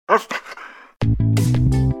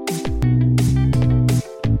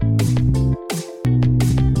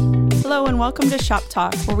and welcome to Shop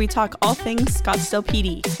Talk, where we talk all things Scottsdale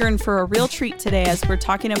PD. You're in for a real treat today as we're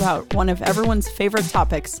talking about one of everyone's favorite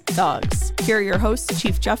topics, dogs. Here are your hosts,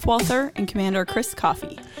 Chief Jeff Walther and Commander Chris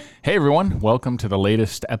Coffey. Hey everyone, welcome to the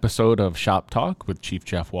latest episode of Shop Talk with Chief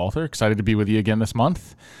Jeff Walther. Excited to be with you again this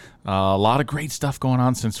month. A lot of great stuff going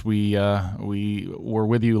on since we were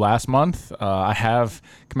with you last month. I have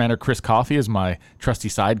Commander Chris Coffey as my trusty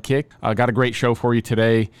sidekick. I got a great show for you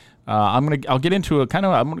today. I'm gonna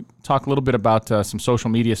talk a little bit about some social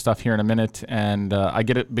media stuff here in a minute, and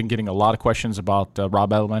been getting a lot of questions about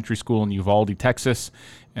Robb Elementary School in Uvalde, Texas,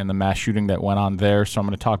 and the mass shooting that went on there. So I'm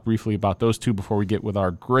going to talk briefly about those two before we get with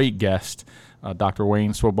our great guest, Dr.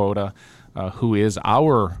 Wayne Swoboda, who is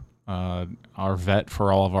our vet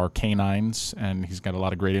for all of our canines, and he's got a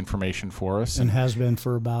lot of great information for us. And has been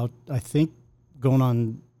for about, I think, going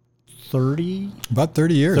on 30? About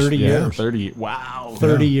 30 years. 30 years. 30, wow.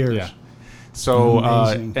 30 years. Yeah. So,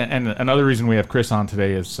 and another reason we have Chris on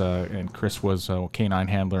today is, and Chris was a canine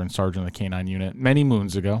handler and sergeant of the canine unit many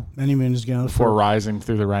moons ago. Before rising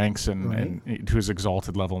through the ranks and to his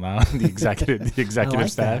exalted level now, the executive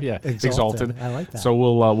staff. That. Yeah, exalted. I like that. So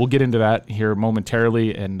we'll get into that here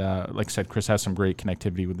momentarily. And like I said, Chris has some great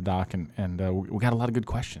connectivity with the doc, and we got a lot of good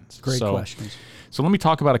questions. Great questions. So let me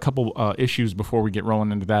talk about a couple issues before we get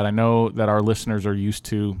rolling into that. I know that our listeners are used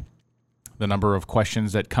to the number of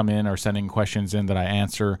questions that come in or sending questions in that I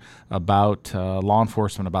answer about law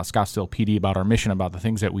enforcement, about Scottsdale PD, about our mission, about the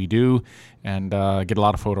things that we do, and get a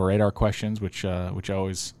lot of photo radar questions, which I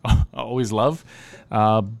always love.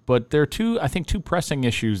 But there are two pressing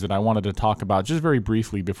issues that I wanted to talk about just very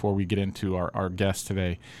briefly before we get into our guest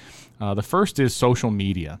today. The first is social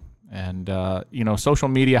media. And, social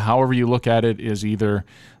media, however you look at it, is either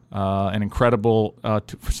an incredible,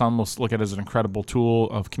 some will look at it as an incredible tool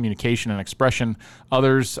of communication and expression.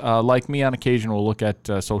 Others, like me on occasion, will look at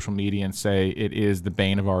social media and say it is the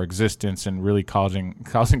bane of our existence and really causing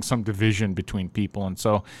some division between people. And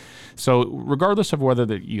so regardless of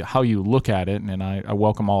whether how you look at it, and I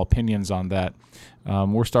welcome all opinions on that,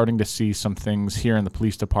 we're starting to see some things here in the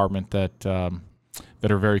police department that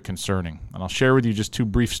are very concerning. And I'll share with you just two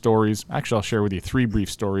brief stories. Actually, I'll share with you three brief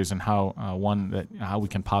stories and how we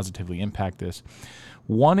can positively impact this.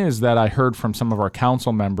 One is that I heard from some of our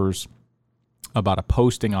council members about a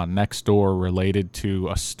posting on Nextdoor related to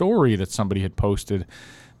a story that somebody had posted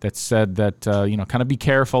that said that, kind of be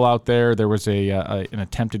careful out there. There was an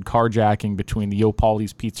attempted carjacking between the Yo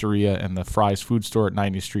Pauli's Pizzeria and the Fry's Food Store at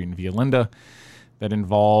 90th Street in Via Linda that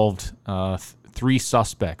involved three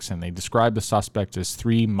suspects, and they described the suspect as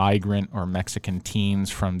three migrant or Mexican teens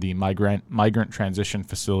from the migrant transition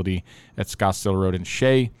facility at Scottsdale Road in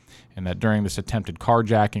Shea, and that during this attempted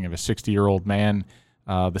carjacking of a 60-year-old man,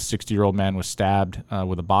 the 60-year-old man was stabbed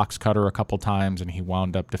with a box cutter a couple times, and he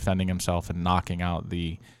wound up defending himself and knocking out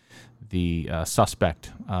the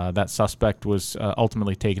suspect. That suspect was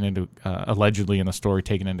ultimately allegedly in the story,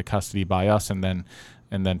 taken into custody by us, and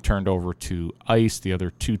then turned over to ICE. The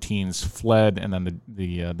other two teens fled, and then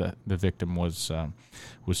the victim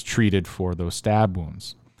was treated for those stab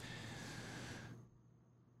wounds.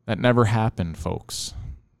 That never happened, folks.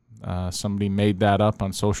 Somebody made that up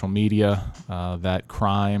on social media. That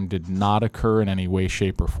crime did not occur in any way,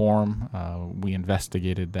 shape, or form. We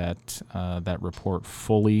investigated that report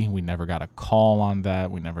fully. We never got a call on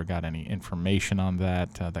that. We never got any information on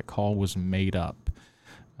that. That call was made up.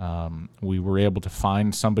 We were able to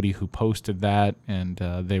find somebody who posted that, and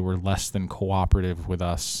they were less than cooperative with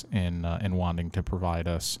us in wanting to provide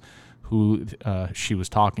us who she was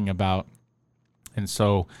talking about. And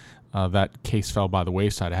so that case fell by the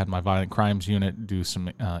wayside. I had my violent crimes unit do some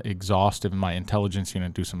my intelligence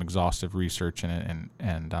unit do some exhaustive research in it,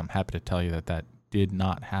 and I'm happy to tell you that did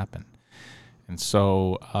not happen. And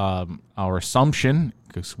so our assumption,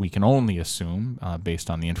 because we can only assume based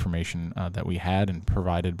on the information that we had and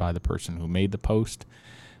provided by the person who made the post,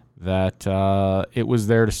 that it was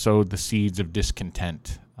there to sow the seeds of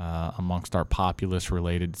discontent amongst our populace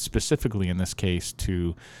related specifically in this case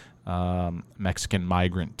to Mexican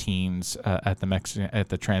migrant teens at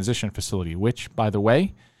the transition facility, which, by the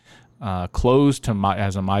way, closed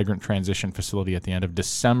as a migrant transition facility at the end of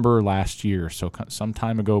December last year. So some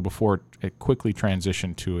time ago, before it quickly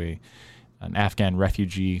transitioned to an Afghan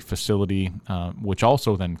refugee facility, which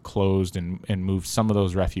also then closed and moved some of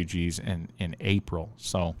those refugees in April.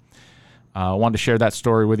 So I wanted to share that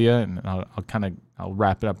story with you, and I'll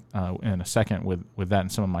wrap it up in a second with that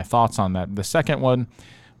and some of my thoughts on that. The second one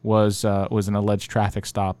was an alleged traffic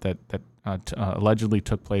stop that allegedly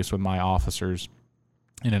took place with my officers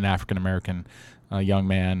in an African-American young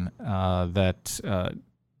man that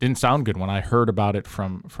didn't sound good when I heard about it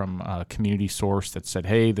from a community source that said,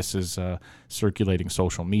 hey, this is circulating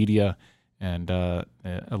social media. And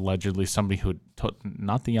allegedly somebody who,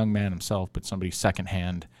 not the young man himself, but somebody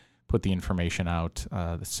secondhand put the information out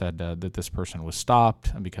that said that this person was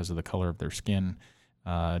stopped because of the color of their skin,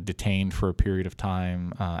 detained for a period of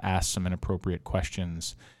time, asked some inappropriate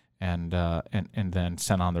questions, and then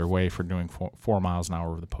sent on their way for doing 4 miles an hour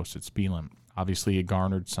over the posted speed limit. Obviously, it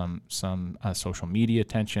garnered some social media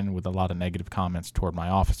attention with a lot of negative comments toward my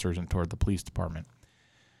officers and toward the police department.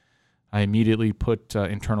 I immediately put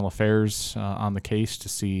internal affairs on the case to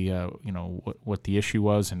see, what the issue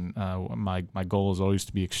was, and my goal is always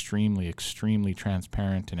to be extremely, extremely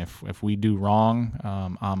transparent. And if we do wrong,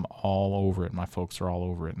 I'm all over it. My folks are all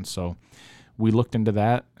over it. And so we looked into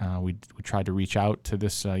that. We tried to reach out to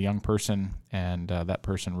this young person, and that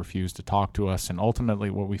person refused to talk to us. And ultimately,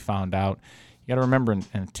 what we found out, you got to remember,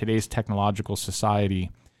 in today's technological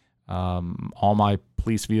society, all my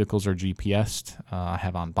police vehicles are GPSed. I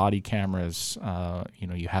have on body cameras.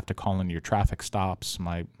 You have to call into your traffic stops.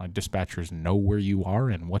 My dispatchers know where you are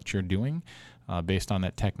and what you're doing based on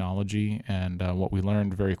that technology. And what we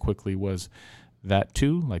learned very quickly was that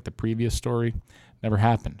too, like the previous story, never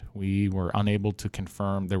happened. We were unable to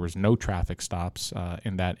confirm. There was no traffic stops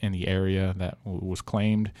in the area that was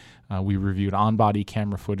claimed. We reviewed on-body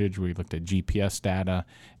camera footage. We looked at GPS data,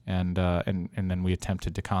 and then we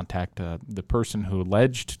attempted to contact the person who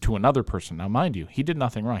alleged to another person. Now, mind you, he did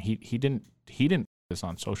nothing wrong. He didn't put this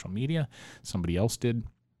on social media. Somebody else did,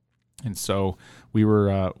 and so we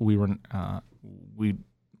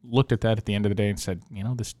looked at that at the end of the day and said,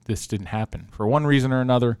 this didn't happen for one reason or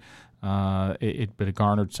another. But it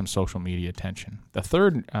garnered some social media attention. The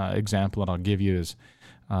third example that I'll give you is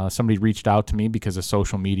somebody reached out to me because of a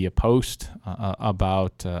social media post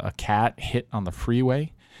about a cat hit on the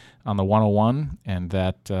freeway on the 101, and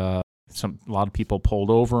that a lot of people pulled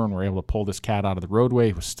over and were able to pull this cat out of the roadway.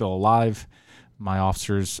 It was still alive. My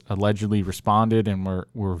officers allegedly responded and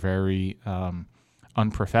were very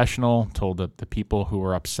unprofessional, told the people who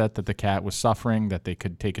were upset that the cat was suffering that they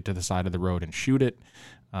could take it to the side of the road and shoot it.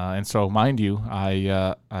 And so, mind you,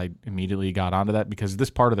 I immediately got onto that because this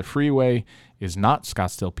part of the freeway is not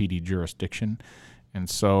Scottsdale PD jurisdiction. And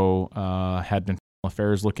so had Internal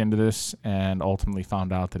Affairs look into this and ultimately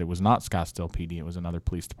found out that it was not Scottsdale PD. It was another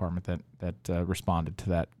police department that responded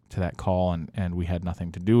to that call, and we had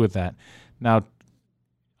nothing to do with that. Now,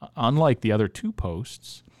 unlike the other two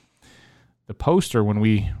posts, the poster, when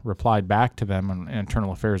we replied back to them and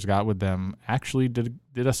Internal Affairs got with them, actually did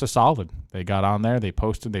us a solid. They got on there, they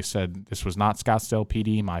posted, they said, this was not Scottsdale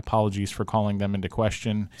PD. My apologies for calling them into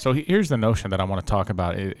question. So here's the notion that I want to talk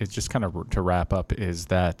about. It's just kind of to wrap up, is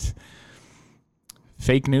that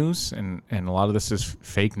fake news, and a lot of this is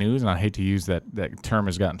fake news, and I hate to use that term,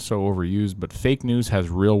 has gotten so overused, but fake news has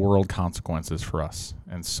real-world consequences for us.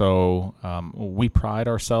 And so we pride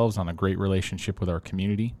ourselves on a great relationship with our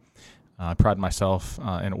community. I pride myself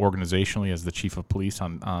and organizationally as the chief of police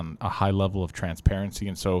on a high level of transparency.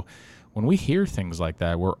 And so when we hear things like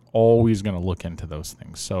that, we're always going to look into those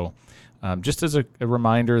things. So just as a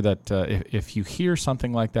reminder that if you hear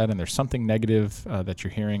something like that and there's something negative that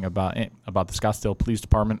you're hearing about the Scottsdale Police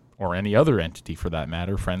Department or any other entity for that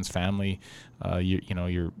matter, friends, family,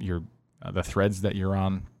 the threads that you're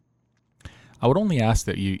on, I would only ask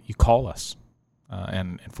that you call us.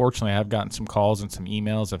 And unfortunately, I've gotten some calls and some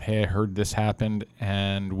emails of, hey, I heard this happened,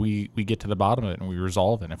 and we get to the bottom of it and we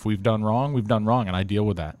resolve it. And if we've done wrong, and I deal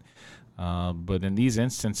with that. But in these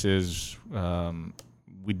instances,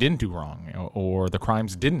 we didn't do wrong, or the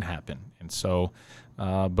crimes didn't happen. And so,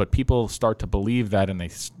 but people start to believe that, and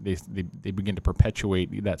they begin to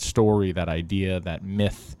perpetuate that story, that idea, that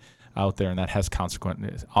myth out there, and that has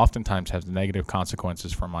oftentimes has negative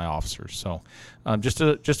consequences for my officers. So just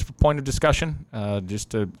a point of discussion,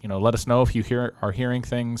 just to let us know if you are hearing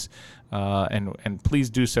things, and please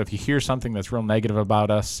do so. If you hear something that's real negative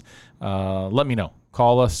about us, let me know.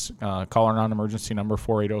 Call us, call our non-emergency number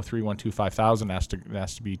 480-312-5000,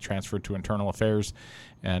 ask to be transferred to Internal Affairs,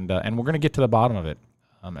 and we're going to get to the bottom of it,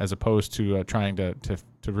 as opposed to trying to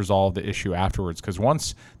resolve the issue afterwards, because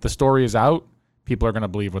once the story is out, people are going to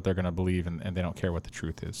believe what they're going to believe, and they don't care what the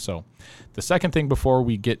truth is. So the second thing before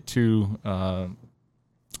we get to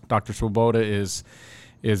Dr. Swoboda is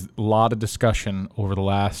a lot of discussion over the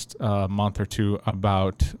last month or two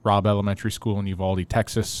about Robb Elementary School in Uvalde,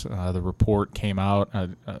 Texas. The report came out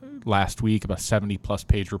last week, about a 70-plus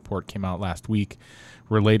page report came out last week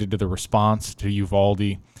related to the response to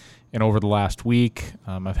Uvalde. And over the last week,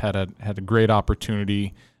 I've had a great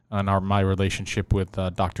opportunity on my relationship with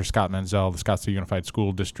Dr. Scott Menzel, the Scottsdale Unified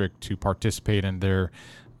School District, to participate in their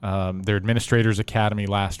their Administrators Academy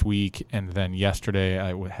last week, and then yesterday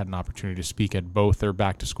I had an opportunity to speak at both their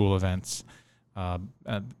back-to-school events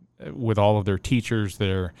with all of their teachers,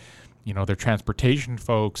 their transportation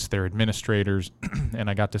folks, their administrators, and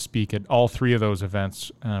I got to speak at all three of those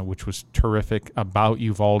events, which was terrific, about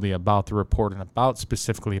Uvalde, about the report, and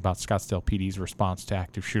specifically about Scottsdale PD's response to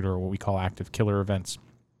active shooter, or what we call active killer events.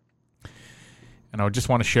 And I just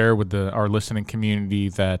want to share with our listening community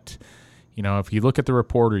that, if you look at the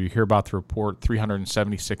report or you hear about the report,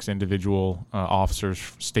 376 individual officers,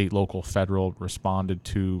 state, local, federal, responded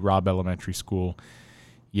to Robb Elementary School.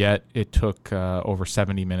 Yet it took over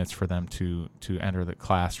 70 minutes for them to enter the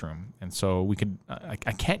classroom. And so I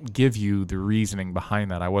can't give you the reasoning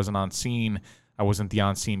behind that. I wasn't on scene. I wasn't the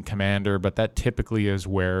on-scene commander, but that typically is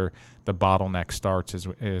where the bottleneck starts,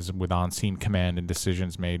 is with on-scene command and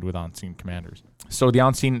decisions made with on-scene commanders. So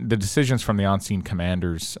the decisions from the on-scene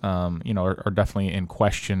commanders, are definitely in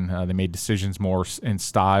question. They made decisions more in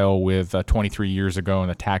style with 23 years ago and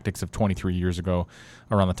the tactics of 23 years ago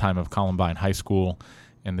around the time of Columbine High School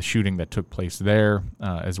and the shooting that took place there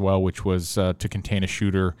as well, which was to contain a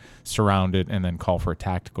shooter, surround it, and then call for a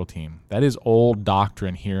tactical team. That is old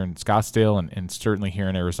doctrine here in Scottsdale and certainly here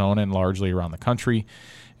in Arizona and largely around the country.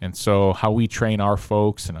 And so how we train our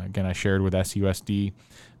folks, and again, I shared with SUSD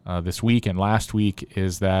this week and last week,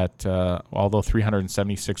 is that although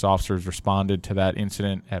 376 officers responded to that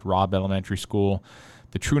incident at Robb Elementary School,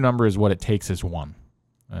 the true number is what it takes is one.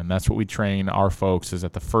 And that's what we train our folks, is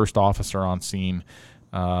that the first officer on scene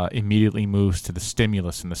immediately moves to the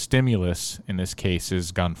stimulus, and the stimulus in this case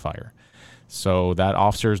is gunfire. So that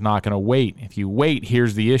officer is not going to wait. If you wait,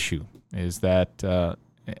 here's the issue, is that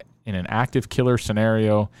in an active killer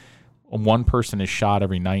scenario, one person is shot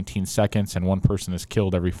every 19 seconds and one person is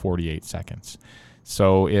killed every 48 seconds.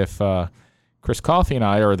 So if Chris Coffey and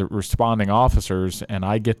I are the responding officers and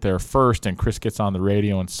I get there first and Chris gets on the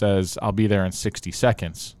radio and says, I'll be there in 60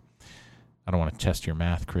 seconds. I don't want to test your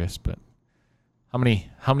math, Chris, but how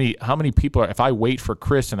many people if I wait for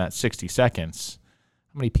Chris in that 60 seconds,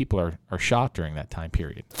 how many people are shot during that time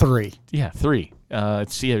period? 3. Yeah, 3.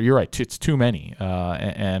 You're right. It's too many,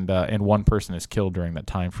 and one person is killed during that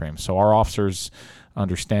time frame. So our officers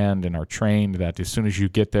understand and are trained that as soon as you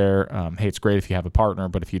get there, hey, it's great if you have a partner,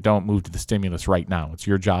 but if you don't, move to the stimulus right now. It's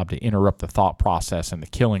your job to interrupt the thought process and the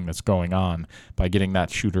killing that's going on by getting that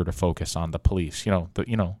shooter to focus on the police.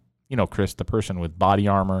 Chris, the person with body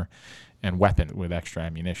armor and weapon with extra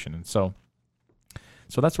ammunition. And so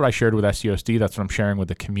that's what I shared with SUSD. That's what I'm sharing with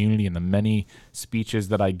the community and the many speeches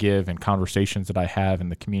that I give and conversations that I have in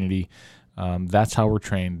the community. That's how we're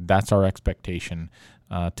trained. That's our expectation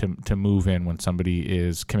to move in when somebody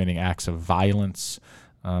is committing acts of violence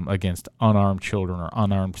against unarmed children or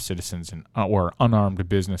unarmed citizens or unarmed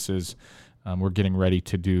businesses. We're getting ready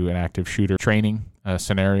to do an active shooter training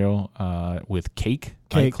scenario with Cake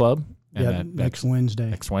Nightclub. And next Wednesday.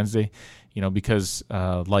 Next Wednesday, because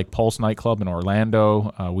like Pulse Nightclub in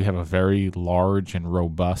Orlando, we have a very large and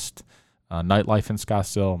robust nightlife in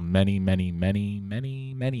Scottsdale, many, many, many,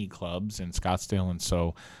 many, many clubs in Scottsdale. And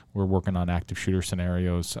so we're working on active shooter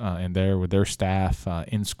scenarios in there with their staff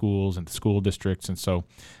in schools and the school districts. And so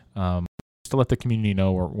just to let the community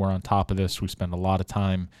know we're on top of this. We spend a lot of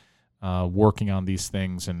time working on these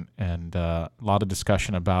things and a lot of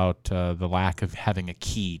discussion about the lack of having a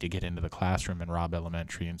key to get into the classroom in Robb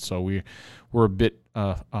Elementary. And so we're a bit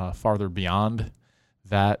farther beyond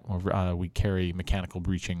that. We carry mechanical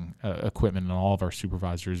breaching equipment in all of our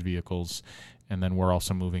supervisors' vehicles. And then we're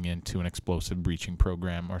also moving into an explosive breaching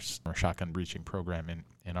program or shotgun breaching program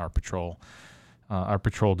in our patrol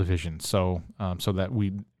division. So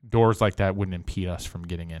that doors like that wouldn't impede us from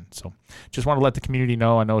getting in. So just want to let the community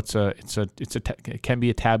know. I know it can be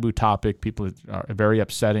a taboo topic. People are very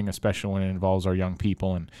upsetting, especially when it involves our young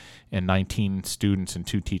people and 19 students and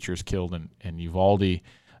 2 teachers killed in Uvalde.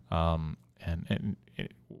 And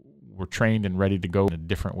we're trained and ready to go in a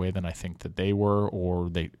different way than I think that they were, or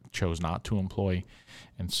they chose not to employ.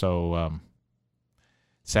 And so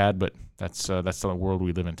sad, but that's the world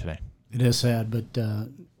we live in today. It is sad, but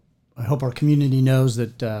I hope our community knows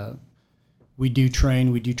that we do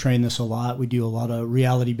train. We do train this a lot. We do a lot of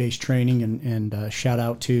reality-based training, and shout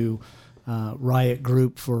out to Riot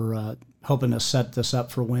Group for helping us set this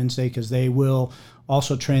up for Wednesday, because they will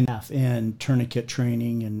also train staff in tourniquet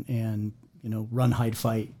training and run, hide,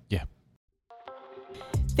 fight. Yeah.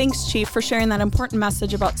 Thanks, Chief, for sharing that important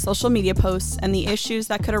message about social media posts and the issues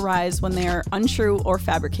that could arise when they are untrue or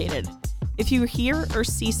fabricated. If you hear or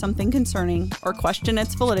see something concerning or question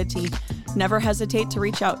its validity, never hesitate to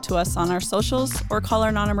reach out to us on our socials or call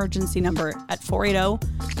our non-emergency number at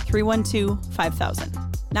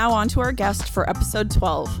 480-312-5000. Now on to our guest for episode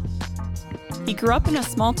 12. He grew up in a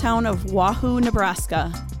small town of Wahoo, Nebraska.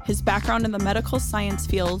 His background in the medical science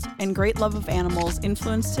field and great love of animals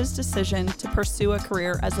influenced his decision to pursue a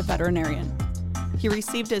career as a veterinarian. He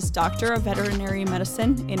received his Doctor of Veterinary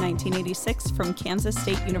Medicine in 1986 from Kansas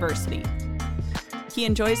State University. He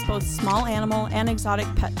enjoys both small animal and exotic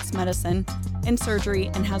pets medicine and surgery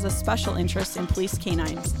and has a special interest in police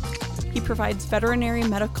canines. He provides veterinary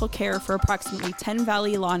medical care for approximately 10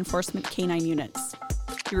 Valley law enforcement canine units.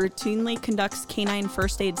 He routinely conducts canine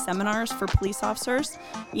first aid seminars for police officers,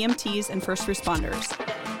 EMTs, and first responders.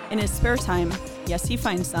 In his spare time, yes, he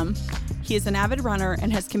finds some, he is an avid runner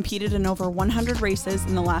and has competed in over 100 races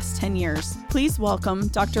in the last 10 years. Please welcome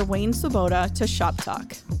Dr. Wayne Swoboda to Shop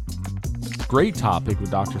Talk. Great topic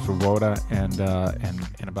with Dr. Swoboda and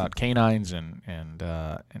about canines and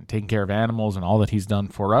taking care of animals and all that he's done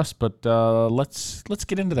for us. But let's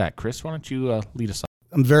get into that. Chris, why don't you lead us up?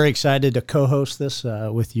 I'm very excited to co-host this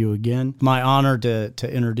with you again. My honor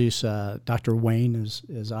to introduce Dr. Wayne,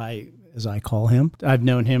 as I call him. I've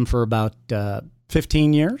known him for about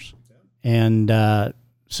 15 years, and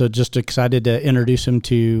so just excited to introduce him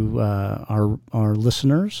to our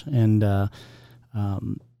listeners. And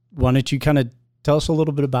why don't you kind of tell us a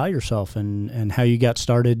little bit about yourself and how you got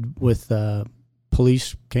started with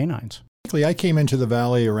police canines? I came into the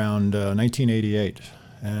Valley around 1988,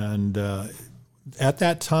 and at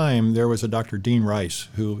that time, there was a Dr. Dean Rice,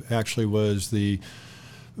 who actually was the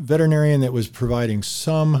veterinarian that was providing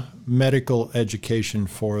some medical education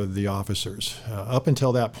for the officers. Up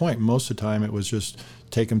until that point, most of the time, it was just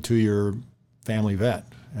take them to your family vet.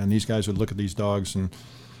 And these guys would look at these dogs and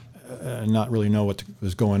not really know what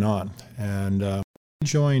was going on. And I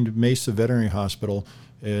joined Mesa Veterinary Hospital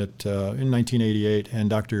in 1988, and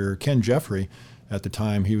Dr. Ken Jeffrey, at the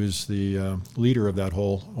time, he was the leader of that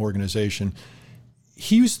whole organization.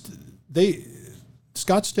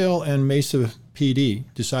 Scottsdale and Mesa PD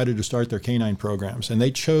decided to start their canine programs, and they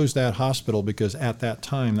chose that hospital because at that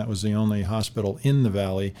time that was the only hospital in the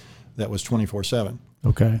Valley that was 24/7.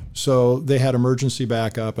 Okay. So they had emergency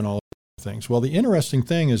backup and all things. Well, the interesting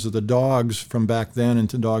thing is that the dogs from back then and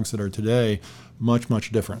the dogs that are today, much,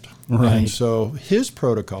 much different. Right. And so his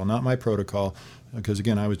protocol, not my protocol, because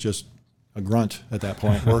again, I was just a grunt at that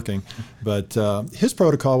point working. But his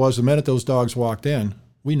protocol was the minute those dogs walked in,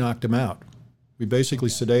 we knocked them out. We basically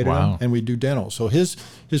sedated them and we do dental. So his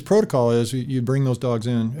protocol is you bring those dogs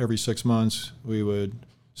in every 6 months. We would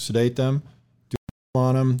sedate them, do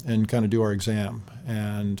on them, and kind of do our exam.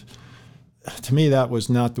 And to me, that was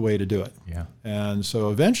not the way to do it. Yeah. And so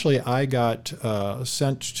eventually I got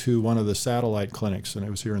sent to one of the satellite clinics, and it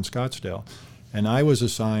was here in Scottsdale. And I was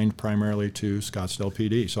assigned primarily to Scottsdale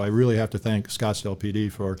PD. So I really have to thank Scottsdale PD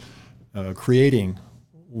for creating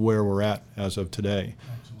where we're at as of today.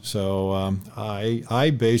 So I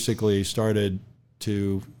basically started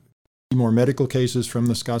to see more medical cases from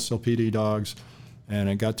the Scottsdale PD dogs, and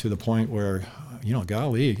it got to the point where,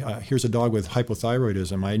 golly, here's a dog with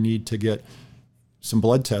hypothyroidism. I need to get some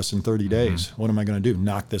blood tests in 30 days. Mm-hmm. What am I going to do?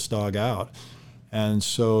 Knock this dog out? And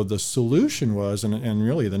so the solution was, and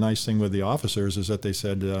really the nice thing with the officers is that they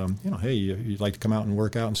said, hey, you'd like to come out and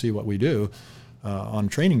work out and see what we do on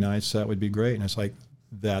training nights, that would be great. And it's like,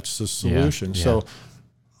 that's the solution. Yeah. So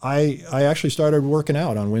I actually started working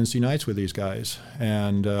out on Wednesday nights with these guys.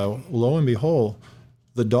 And lo and behold,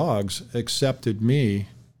 the dogs accepted me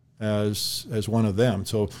as one of them.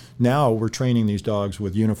 So now we're training these dogs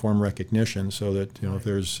with uniform recognition so that, if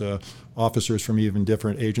there's officers from even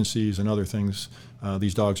different agencies and other things,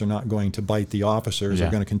 these dogs are not going to bite the officers.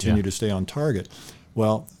 They're going to continue to stay on target.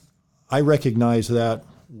 Well, I recognized that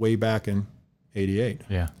way back in 88.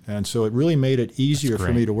 Yeah. And so it really made it easier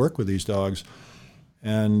for me to work with these dogs.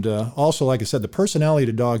 And also, like I said, the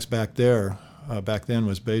personality of dogs back then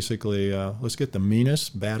was basically, let's get the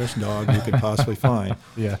meanest, baddest dog we could possibly find.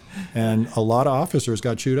 Yeah. And a lot of officers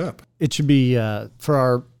got chewed up. It should be, for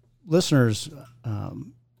our listeners,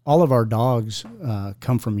 all of our dogs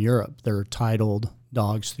come from Europe. They're titled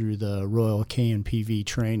dogs through the Royal KNPV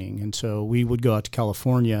training. And so we would go out to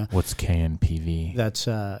California. What's KNPV? That's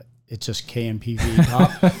it's just KNPV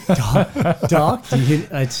doc.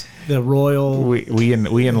 It's the Royal. We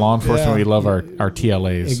in law enforcement, we love our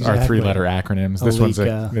TLAs, exactly. Our 3-letter acronyms. This one's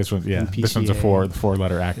a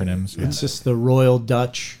four-letter acronyms. Yeah. It's just the Royal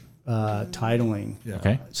Dutch titling. Yeah.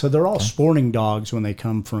 Okay. So they're all sporting dogs when they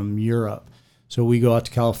come from Europe. So we go out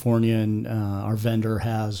to California, and our vendor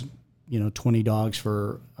has 20 dogs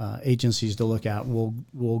for agencies to look at. We'll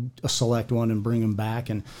select one and bring them back.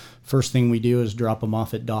 And first thing we do is drop them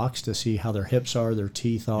off at docs to see how their hips are, their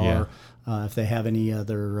teeth are, if they have any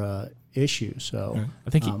other issues. So I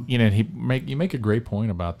think you make a great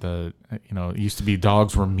point about it used to be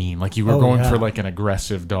dogs were mean, like you were going for like an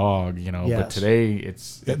aggressive dog, but today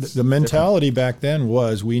it's the mentality back then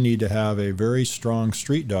was we need to have a very strong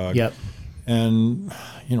street dog. Yep. And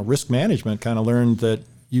risk management kind of learned that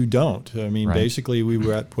you don't. I mean, basically we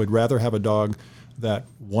would rather have a dog that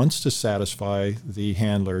wants to satisfy the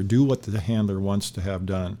handler, do what the handler wants to have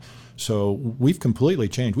done. So we've completely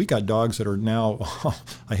changed. We got dogs that are now,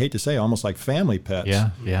 I hate to say, almost like family pets.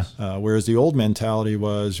 Yeah. Whereas the old mentality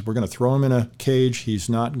was, we're going to throw him in a cage. He's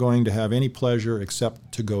not going to have any pleasure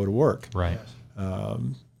except to go to work. Right.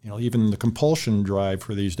 Even the compulsion drive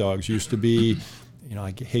for these dogs used to be,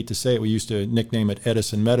 I hate to say it, we used to nickname it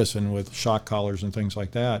Edison medicine with shock collars and things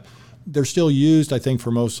like that. They're still used, I think, for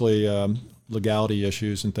mostly legality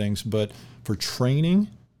issues and things, but for training,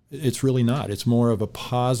 it's really not. It's more of a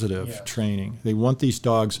positive training. They want these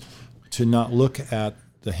dogs to not look at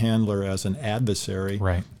the handler as an adversary,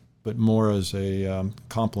 right, but more as a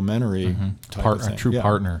complementary type of thing. True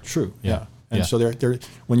partner. True, yeah. And so they're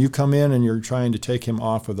when you come in and you're trying to take him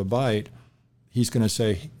off of the bite, he's going to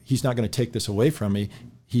say, he's not going to take this away from me.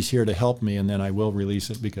 He's here to help me, and then I will release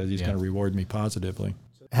it because he's going to reward me positively.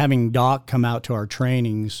 Having Doc come out to our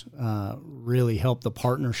trainings really helped the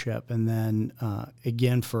partnership. And then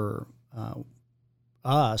again, for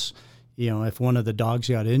us, if one of the dogs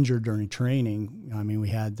got injured during training, I mean, we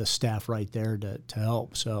had the staff right there to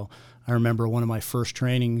help. So I remember one of my first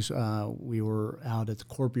trainings, we were out at the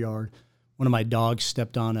corp yard. One of my dogs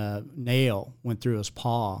stepped on a nail, went through his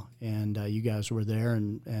paw, and you guys were there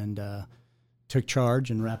and took charge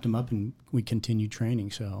and wrapped him up, and we continued training.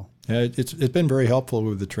 So it's been very helpful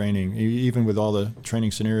with the training, even with all the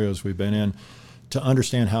training scenarios we've been in, to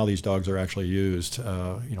understand how these dogs are actually used.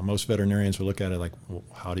 Most veterinarians will look at it like, well,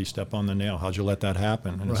 how do you step on the nail? How'd you let that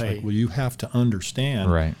happen? And it's like, well, you have to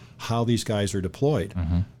understand how these guys are deployed.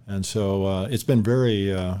 And so it's been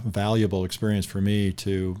very valuable experience for me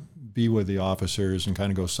to be with the officers and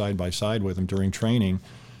kind of go side by side with them during training.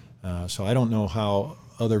 So I don't know how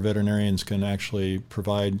other veterinarians can actually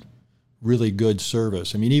provide really good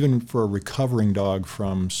service. I mean, even for a recovering dog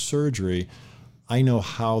from surgery, I know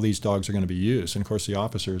how these dogs are going to be used. And of course, the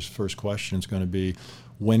officer's first question is going to be,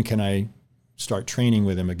 when can I start training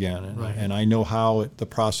with him again? And I know how the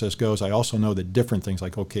process goes. I also know the different things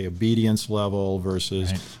like, obedience level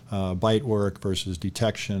versus bite work versus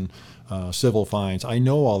detection, civil fines. I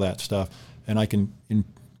know all that stuff, and I can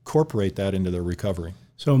incorporate that into their recovery.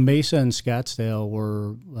 So Mesa and Scottsdale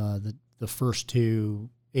were the first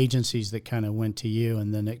two agencies that kind of went to you,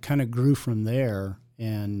 and then it kind of grew from there,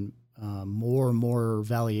 and more and more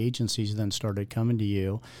Valley agencies then started coming to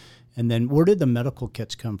you. And then where did the medical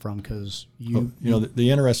kits come from? Because the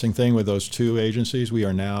interesting thing with those two agencies, we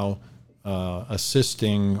are now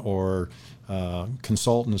assisting or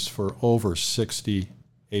consultants for over 60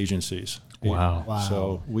 agencies. Wow.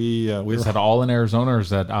 So we is that all in Arizona, or is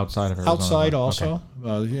that outside of Arizona? Outside also,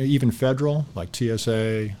 even federal, like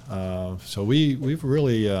TSA. So we've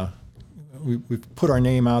really we've put our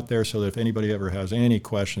name out there so that if anybody ever has any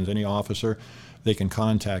questions, any officer, they can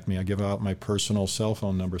contact me. I give out my personal cell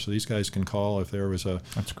phone number so these guys can call if there was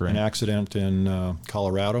an accident in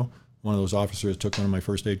Colorado. One of those officers took one of my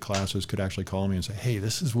first aid classes could actually call me and say, hey,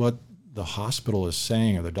 this is what the hospital is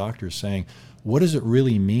saying or the doctor is saying. What does it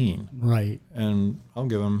really mean? Right. And I'll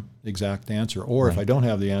give them the exact answer. Or if I don't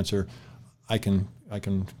have the answer, I can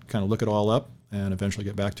kind of look it all up and eventually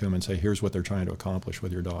get back to them and say, here's what they're trying to accomplish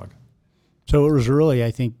with your dog. So it was really,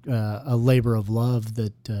 I think, a labor of love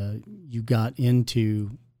that you got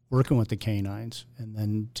into working with the canines and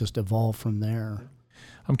then just evolved from there.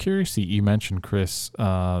 I'm curious, you mentioned, Chris,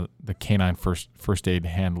 the canine first aid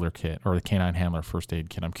handler kit, or the canine handler first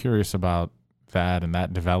aid kit. I'm curious about that and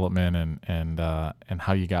that development and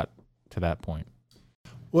how you got to that point.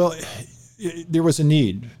 Well, there was a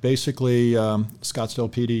need. Basically, Scottsdale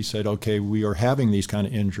PD said, okay, we are having these kind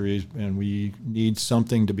of injuries and we need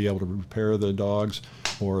something to be able to repair the dogs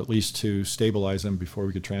or at least to stabilize them before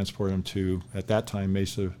we could transport them to, at that time,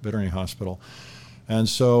 Mesa Veterinary Hospital. And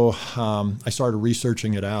so I started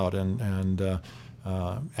researching it out and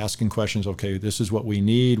asking questions, okay, this is what we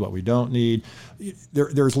need, what we don't need.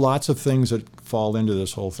 There's lots of things that fall into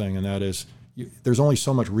this whole thing, and that is there's only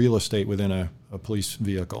so much real estate within a police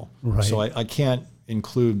vehicle. Right. So I can't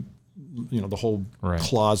include the whole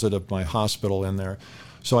closet of my hospital in there.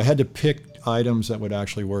 So I had to pick items that would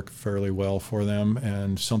actually work fairly well for them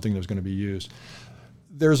and something that was going to be used.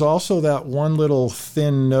 there's also that one little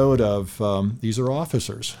thin note of these are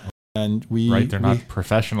officers. And they're not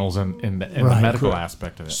professionals in the medical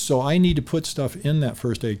aspect of it. So I need to put stuff in that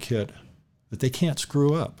first aid kit that they can't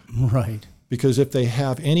screw up. Right. Because if they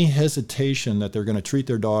have any hesitation that they're going to treat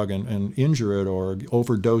their dog and injure it or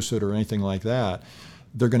overdose it or anything like that,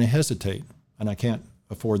 they're going to hesitate, and I can't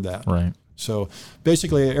afford that. Right. So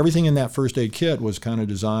basically, everything in that first aid kit was kind of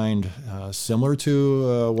designed similar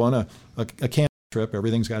to a camping trip.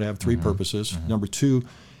 Everything's got to have three purposes. Number two,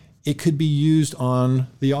 it could be used on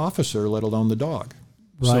the officer, let alone the dog.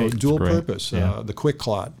 Right. So dual purpose. The quick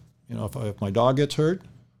clot. If my dog gets hurt,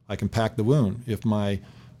 I can pack the wound. If my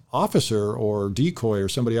officer or decoy or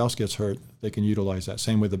somebody else gets hurt, they can utilize that.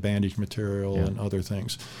 Same with the bandage material and other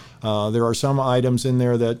things. There are some items in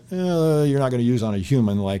there that you're not going to use on a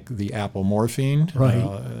human, like the apomorphine.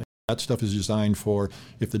 Right. That stuff is designed for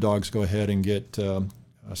if the dogs go ahead and get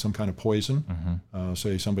some kind of poison.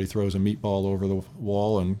 Say somebody throws a meatball over the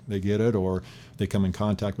wall and they get it, or they come in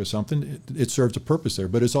contact with something. It serves a purpose there.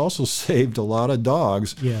 But it's also saved a lot of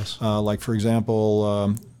dogs. Yes. Like, for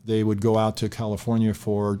example, they would go out to California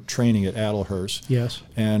for training at Adlerhurst. Yes.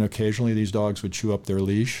 And occasionally these dogs would chew up their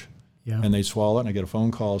leash, and they'd swallow it, and I get a phone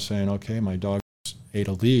call saying, okay, my dog ate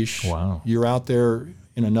a leash. Wow. You're out there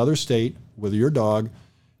in another state with your dog,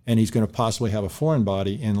 and he's going to possibly have a foreign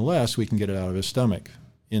body unless we can get it out of his stomach.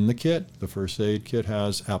 In the kit, the first aid kit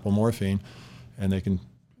has apomorphine, and they can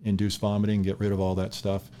induce vomiting, get rid of all that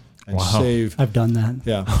stuff, and save. I've done that.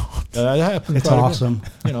 Yeah. That happens. It's awesome.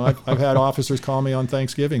 I've had officers call me on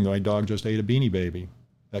Thanksgiving. My dog just ate a Beanie Baby.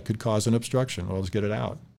 That could cause an obstruction. Well, let's get it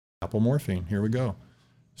out. Apomorphine. Here we go.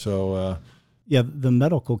 So. The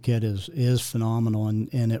medical kit is phenomenal,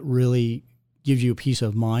 and it really gives you a peace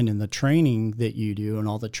of mind in the training that you do and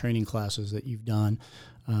all the training classes that you've done.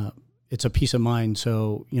 It's a peace of mind.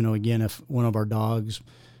 So, again, if one of our dogs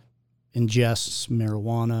ingests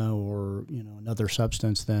marijuana or, another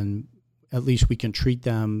substance, then at least we can treat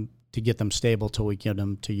them to get them stable till we get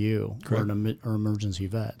them to you. Correct. or emergency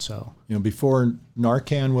vet. So, before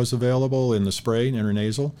Narcan was available in the spray,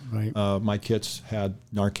 intranasal, right. My kits had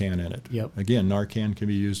Narcan in it. Yep. Again, Narcan can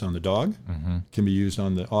be used on the dog, can be used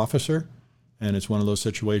on the officer, and it's one of those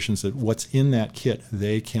situations that what's in that kit,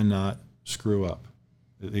 they cannot screw up.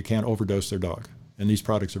 They can't overdose their dog. And these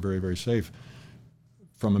products are very, very safe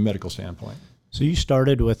from a medical standpoint. So you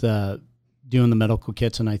started with doing the medical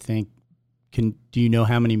kits, and I think, do you know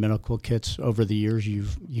how many medical kits over the years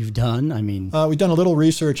you've done? I mean, we've done a little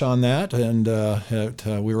research on that, and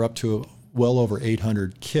we were up to well over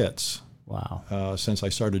 800 kits. Wow! Since I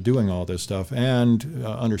started doing all this stuff, and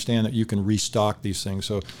understand that you can restock these things.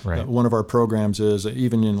 So one of our programs is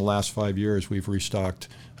even in the last 5 years, we've restocked,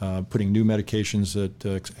 putting new medications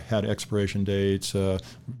that had expiration dates,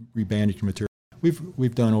 rebandaging material.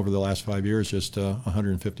 We've done over the last 5 years just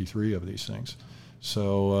 153 of these things.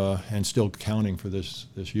 So and still counting for this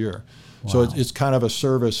year. Wow. So it's kind of a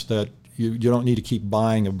service that you don't need to keep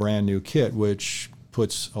buying a brand new kit, which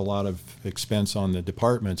puts a lot of expense on the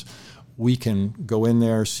departments. We can go in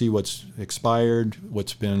there, see what's expired,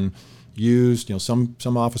 what's been used. Some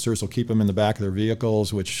officers will keep them in the back of their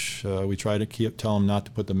vehicles, which we try to tell them not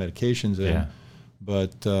to put the medications in. Yeah.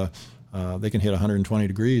 But they can hit 120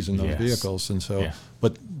 degrees in those vehicles, and so. Yeah.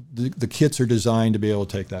 But the kits are designed to be able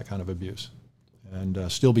to take that kind of abuse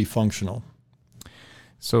and still be functional.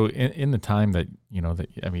 So in the time that,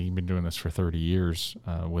 you've been doing this for 30 years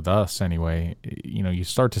with us anyway, you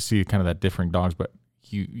start to see kind of that different dogs, but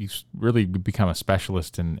you really become a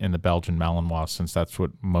specialist in the Belgian Malinois, since that's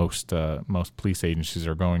what most police agencies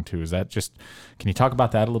are going to. Is that just, can you talk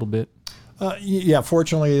about that a little bit? Yeah,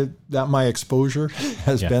 fortunately, that my exposure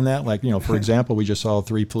has been that. Like, for example, we just saw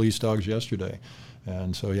 3 police dogs yesterday.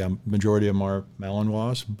 And so, majority of them are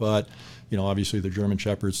Malinois, but, obviously the German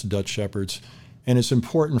Shepherds, the Dutch Shepherds. And it's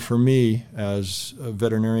important for me as a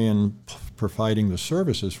veterinarian providing the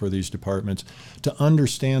services for these departments to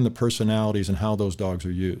understand the personalities and how those dogs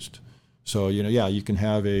are used. So, you can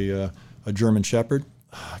have a German Shepherd.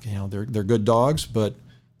 They're good dogs, but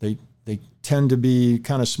they tend to be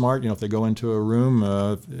kind of smart. If they go into a room,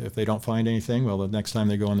 if they don't find anything, well, the next time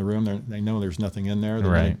they go in the room, they know there's nothing in there.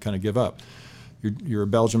 They kind of give up. Your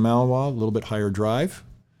Belgian Malinois, a little bit higher drive.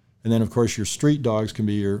 And then, of course, your street dogs can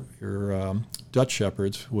be your Dutch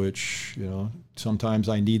Shepherds, which, sometimes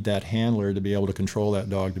I need that handler to be able to control that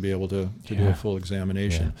dog, to be able to do a full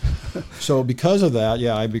examination. Yeah. So because of that,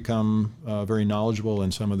 I become very knowledgeable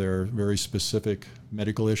in some of their very specific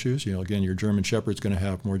medical issues. Again, your German Shepherd's going to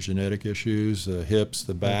have more genetic issues, the hips,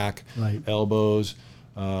 the back, elbows.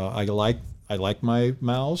 I like my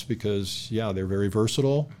Mals because, they're very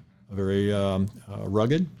versatile. very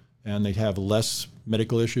rugged, and they have less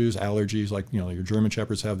medical issues, allergies, like, your German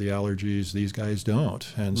Shepherds have the allergies. These guys don't.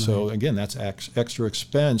 And so, again, that's extra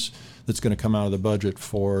expense that's going to come out of the budget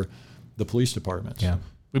for the police departments. Yeah.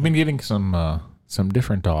 We've been getting some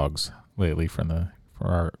different dogs lately for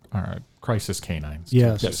our crisis canines.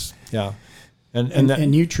 Yes. Yeah.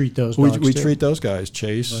 And you treat those we dogs we too. treat those guys.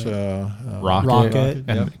 Chase, Rocket,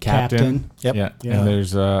 and Captain. Yep. Yeah. Yeah.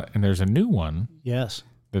 And there's a new one Yes.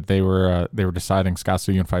 that they were deciding.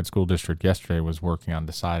 Scottsdale Unified School District yesterday was working on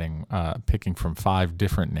deciding, picking from 5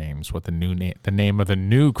 different names what the name of the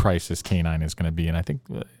new crisis canine is going to be. And I think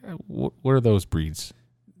what are those breeds?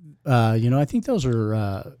 I think those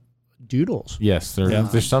are doodles. Yes,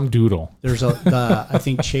 there's some doodle. There's I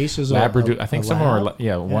think Chase is Labradoodle. I think a some lab.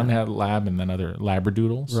 are. One had lab and then other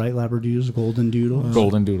Labradoodles. Right, Labradoodles, golden doodles.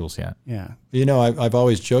 Golden doodles. Yeah. Yeah. I've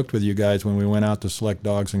always joked with you guys when we went out to select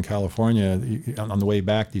dogs in California. On the way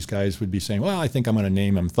back, these guys would be saying, "Well, I think I'm going to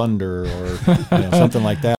name him Thunder," or something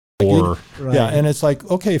like that. Or Right. Yeah, and it's like,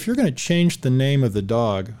 okay, if you're going to change the name of the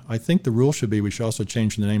dog, I think the rule should be we should also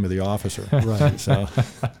change the name of the officer. Right. So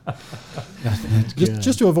That's good.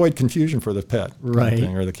 just to avoid confusion for the pet, Right.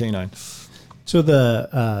 or the canine. So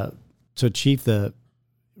Chief, the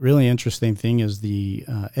really interesting thing is the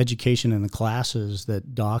education in the classes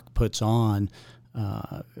that Doc puts on,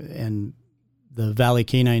 and the Valley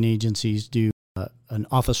Canine Agencies do an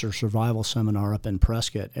officer survival seminar up in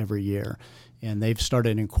Prescott every year, and they've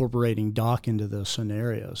started incorporating Doc into those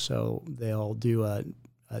scenarios. So they'll do a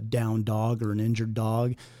down dog or an injured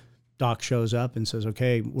dog. Doc shows up and says,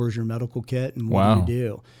 "Okay, where's your medical kit, and what do you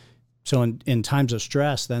do?" So in times of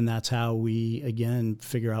stress, then that's how we, again,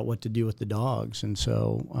 figure out what to do with the dogs. And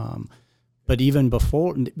so, but even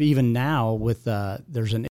now, with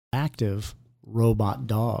there's an active robot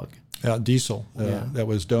dog. Diesel, that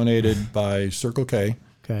was donated by Circle K.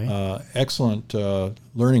 Okay. Excellent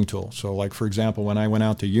learning tool. So, like, for example, when I went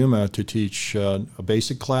out to Yuma to teach a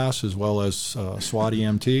basic class as well as SWAT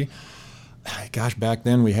EMT, gosh, back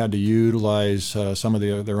then we had to utilize some of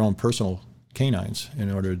their own personal canines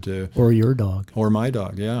in order to... Or your dog. Or my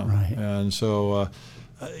dog, yeah. Right. And so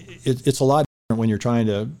it's a lot different when you're trying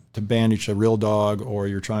to bandage a real dog, or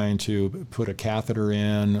you're trying to put a catheter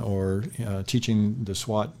in, or teaching the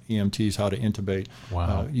SWAT EMTs how to intubate.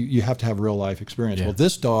 Wow. You have to have real life experience. Yeah. Well,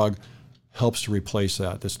 this dog helps to replace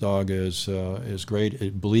that. This dog is great.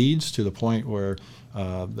 It bleeds to the point where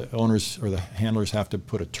the owners or the handlers have to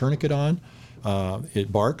put a tourniquet on.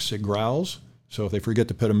 It barks, it growls. So if they forget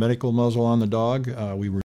to put a medical muzzle on the dog, we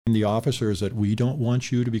remind the officers that we don't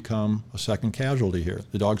want you to become a second casualty here.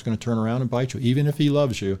 The dog's going to turn around and bite you. Even if he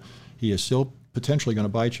loves you, he is still potentially going to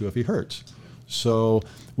bite you if he hurts. So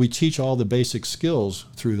we teach all the basic skills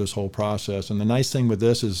through this whole process. And the nice thing with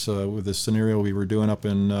this is, with this scenario we were doing up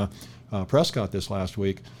in Prescott this last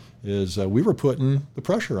week, is we were putting the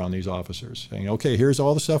pressure on these officers, saying, okay, here's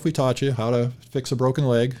all the stuff we taught you, how to fix a broken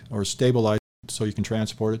leg or stabilize it so you can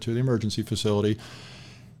transport it to the emergency facility.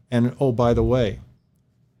 And, oh, by the way,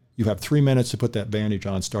 you have 3 minutes to put that bandage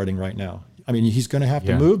on starting right now. I mean, he's going to have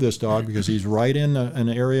to move this dog because he's right in an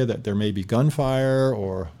area that there may be gunfire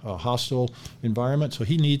or a hostile environment. So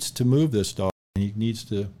he needs to move this dog, and he needs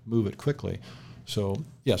to move it quickly. So,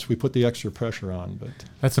 yes, we put the extra pressure on. But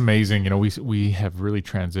that's amazing. We have really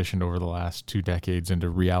transitioned over the last 2 decades into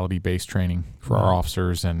reality-based training for our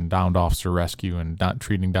officers, and downed officer rescue, and not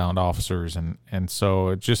treating downed officers. And so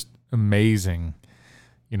it's just amazing,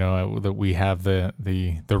 that we have the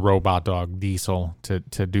robot dog Diesel to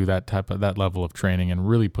do that level of training and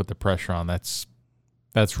really put the pressure on. That's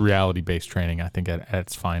reality-based training, I think, at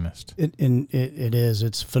its finest. It is.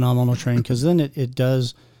 It's phenomenal training, because then it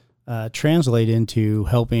does translate into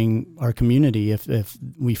helping our community. If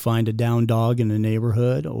we find a down dog in a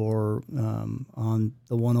neighborhood or on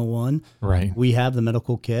the 101, right, we have the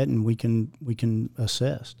medical kit and we can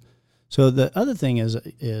assist. So the other thing is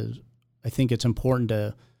I think it's important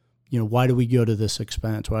to, why do we go to this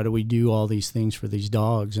expense? Why do we do all these things for these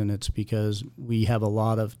dogs? And it's because we have a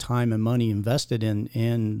lot of time and money invested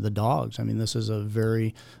in the dogs. I mean, this is a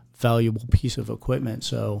very valuable piece of equipment.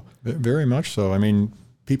 So very much so. I mean,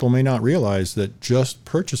 people may not realize that just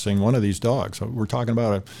purchasing one of these dogs, we're talking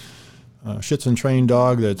about a Schitzen trained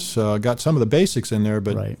dog that's got some of the basics in there,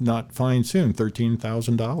 but not fine-tuned,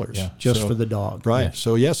 $13,000. Just for the dog. Right. Yeah.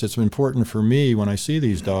 So, yes, it's important for me when I see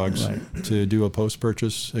these dogs to do a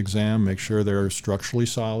post-purchase exam, make sure they're structurally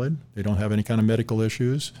solid, they don't have any kind of medical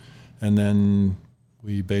issues, and then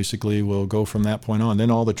we basically will go from that point on.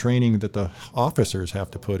 Then all the training that the officers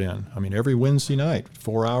have to put in. I mean, every Wednesday night,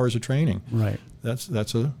 4 hours of training. Right. That's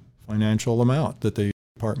a financial amount that the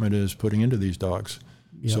department is putting into these dogs.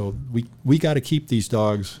 Yep. So we got to keep these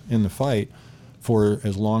dogs in the fight for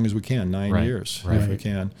as long as we can, 9 years if we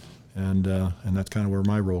can, and that's kind of where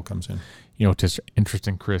my role comes in. You know, it's just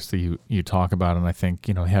interesting, Chris, that you talk about, and I think,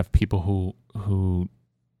 you know, you have people who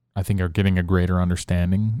I think are getting a greater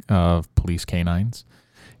understanding of police canines.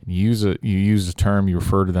 And you use a term, you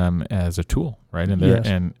refer to them as a tool, right? And Yes.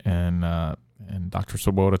 and Dr.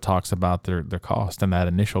 Swoboda talks about their cost, and that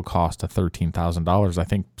initial cost of $13,000. I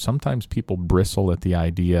think sometimes people bristle at the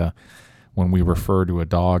idea when we refer to a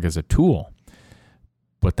dog as a tool,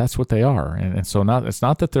 but that's what they are. And so it's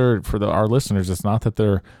not that they're, for our listeners, it's not that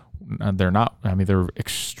they're not, I mean, they're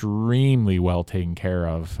extremely well taken care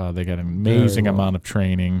of. They get an amazing amount of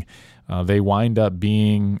training. They wind up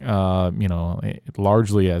being,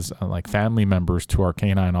 largely as like family members to our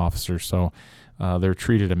canine officers. So they're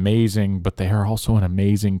treated amazing, but they are also an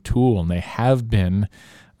amazing tool, and they have been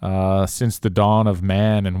since the dawn of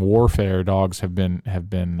man and warfare. Dogs have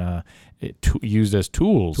been used as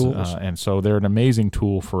tools. And so they're an amazing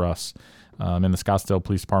tool for us in the Scottsdale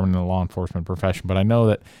Police Department and the law enforcement profession. But I know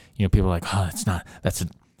that, you know, people are like, oh,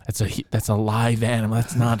 that's a live animal.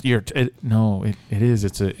 That's not your. No, it is.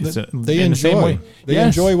 They enjoy. They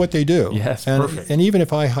enjoy what they do. Yes, and perfect. And even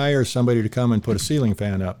if I hire somebody to come and put a ceiling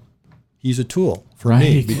fan up, he's a tool for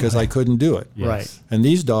me because I couldn't do it. Yes. Right. And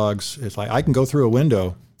these dogs, it's like I can go through a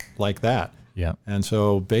window like that. Yeah. And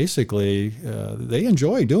so basically, they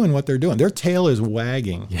enjoy doing what they're doing. Their tail is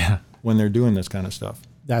wagging when they're doing this kind of stuff.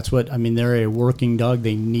 That's what I mean. They're a working dog.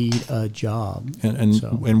 They need a job,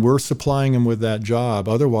 and we're supplying them with that job.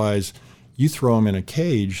 Otherwise, you throw them in a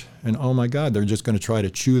cage, and oh my God, they're just going to try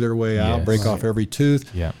to chew their way out, break off every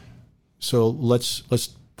tooth. Yeah. So let's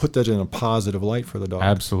put that in a positive light for the dog.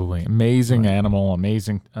 Absolutely, amazing animal,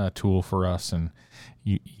 amazing tool for us, and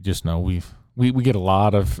you just know we get a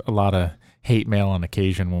lot of hate mail on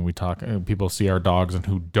occasion when we talk. People see our dogs and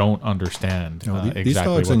who don't understand exactly these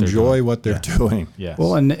dogs what enjoy what they're doing. Yes.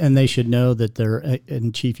 Well, and they should know that they're,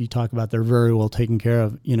 and Chief, you talk about they're very well taken care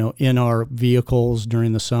of. You know, in our vehicles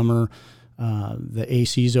during the summer, the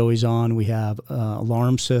AC is always on. We have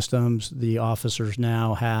alarm systems. The officers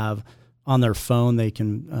now have on their phone, they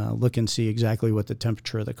can look and see exactly what the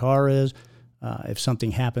temperature of the car is. If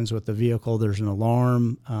something happens with the vehicle, there's an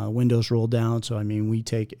alarm, windows roll down. So, I mean, we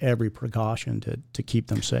take every precaution to keep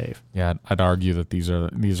them safe. Yeah, I'd argue that these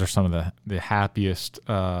are some of the happiest,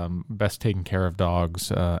 best taken care of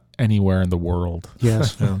dogs anywhere in the world.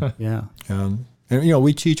 Yes. Yeah. And you know,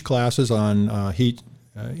 we teach classes on heat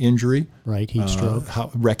injury. Right, heat stroke.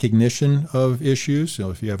 Recognition of issues.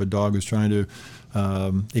 So if you have a dog who's trying to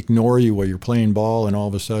ignore you while you're playing ball, and all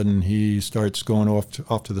of a sudden he starts going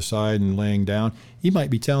off to the side and laying down, he might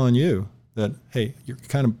be telling you that, hey, you're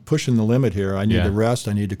kind of pushing the limit here. I need to rest.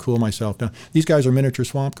 I need to cool myself down. These guys are miniature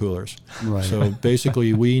swamp coolers. Right. So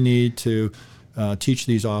basically we need to teach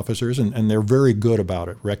these officers, and they're very good about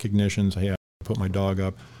it. Recognitions, hey, I put my dog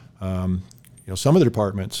up. You know, some of the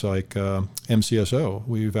departments like MCSO,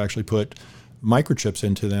 we've actually put microchips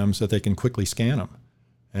into them so that they can quickly scan them.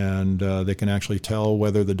 And they can actually tell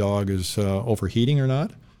whether the dog is overheating or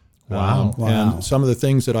not. Wow. And some of the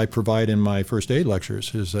things that I provide in my first aid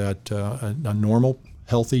lectures is that a normal,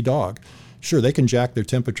 healthy dog, sure, they can jack their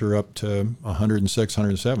temperature up to 106,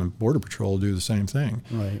 107. Border Patrol will do the same thing.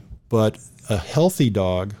 Right. But a healthy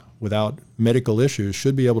dog without medical issues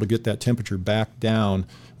should be able to get that temperature back down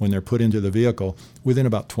when they're put into the vehicle within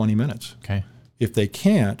about 20 minutes. Okay. If they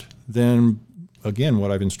can't, then again, what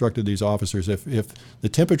I've instructed these officers, if the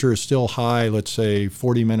temperature is still high, let's say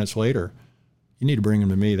 40 minutes later, you need to bring them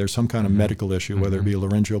to me. There's some kind of medical issue, whether it be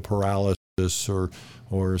laryngeal paralysis or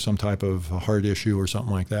some type of heart issue or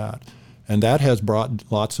something like that. And that has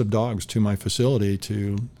brought lots of dogs to my facility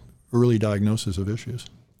to early diagnosis of issues.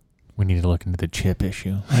 We need to look into the chip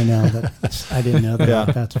issue. I know. I didn't know that. Yeah.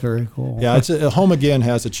 That's very cool. Yeah, Home Again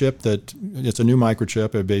has a chip that it's a new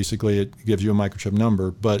microchip. It gives you a microchip number,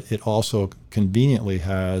 but it also conveniently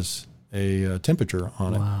has a temperature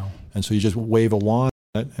on it. Wow. And so you just wave a wand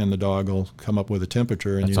on it, and the dog will come up with a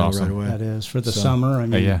temperature, and That's you know awesome. right away. That is for the summer. I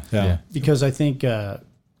mean, Yeah. because I think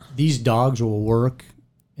these dogs will work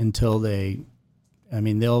until they'll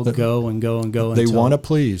go and go and go. They until, want to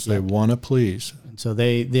please. Yeah. They want to please. And so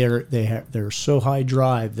they're so high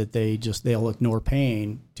drive that they'll ignore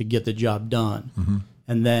pain to get the job done. Mm-hmm.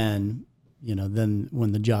 And then, then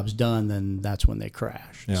when the job's done, then that's when they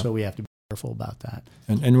crash. Yeah. So we have to be careful about that.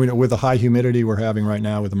 And with the high humidity we're having right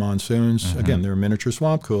now with the monsoons, again, they're miniature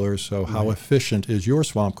swamp coolers. So how efficient is your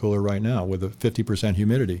swamp cooler right now with a 50%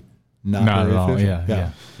 humidity? Not very at all.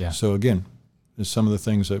 efficient. Yeah. So again, there's some of the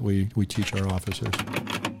things that we teach our officers.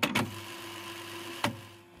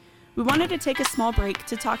 We wanted to take a small break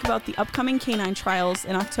to talk about the upcoming canine trials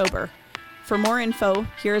in October. For more info,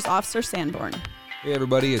 here's Officer Sanborn. Hey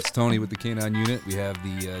everybody, it's Tony with the Canine Unit. We have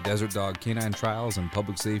the Desert Dog Canine Trials and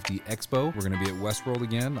Public Safety Expo. We're going to be at Westworld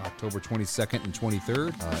again, October 22nd and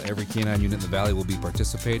 23rd. Every canine unit in the Valley will be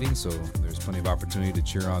participating, so there's plenty of opportunity to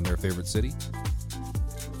cheer on their favorite city.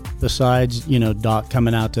 Besides, Doc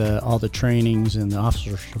coming out to all the trainings and the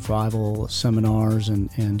officer survival seminars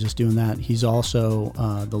and just doing that, he's also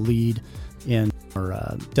the lead in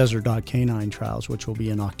our Desert Dog Canine Trials, which will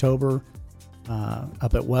be in October.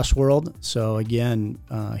 Up at Westworld. So again,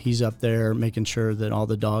 he's up there making sure that all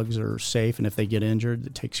the dogs are safe, and if they get injured,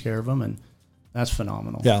 it takes care of them, and that's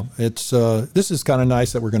phenomenal. Yeah, it's this is kind of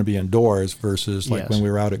nice that we're going to be indoors versus like when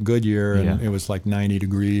we were out at Goodyear and it was like 90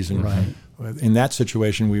 degrees. And in that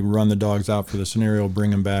situation, we run the dogs out for the scenario, bring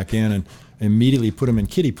them back in, and immediately put them in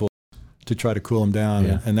kiddie pools to try to cool them down.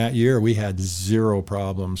 Yeah. And that year we had zero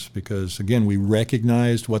problems because, again, we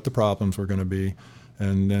recognized what the problems were going to be.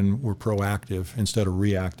 And then we're proactive instead of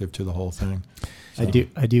reactive to the whole thing. So.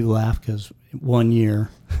 I do laugh because one year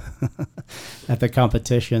at the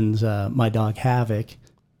competitions, my dog Havoc,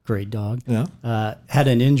 great dog, had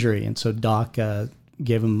an injury, and so Doc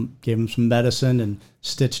gave him some medicine and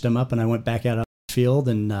stitched him up, and I went back out on the field,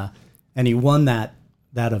 and he won that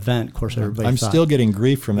event. Of course, everybody. I'm still getting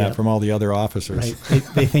grief from that from all the other officers. Right.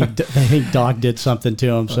 They think Doc did something to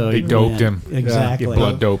him, so they doped him. Exactly,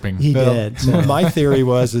 blood doping. He did. So. My theory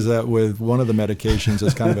is that with one of the medications,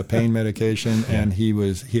 it's kind of a pain medication, and he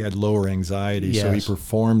had lower anxiety, so he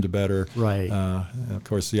performed better. Right. Of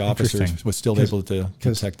course, the officers was still able to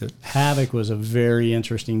detect it. Havoc was a very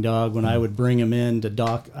interesting dog. When I would bring him in to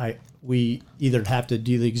Doc, we either have to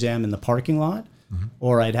do the exam in the parking lot.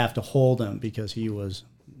 Or I'd have to hold him because he was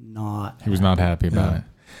not happy about it.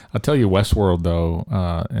 I'll tell you, Westworld, though,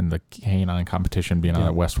 in the canine competition being on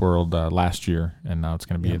at Westworld last year, and now it's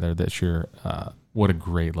going to be there this year, what a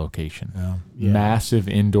great location. Massive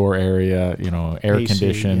indoor area, air AC,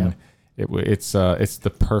 conditioned. It's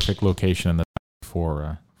the perfect location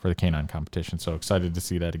for the canine competition. So excited to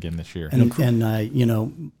see that again this year.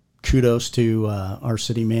 And kudos to our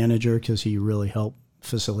city manager because he really helped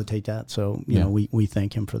facilitate that. So, we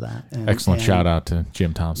thank him for that. Excellent shout out to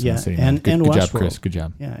Jim Thompson. And good Westworld. job, Chris. Good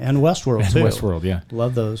job. Yeah, and Westworld, too. Westworld,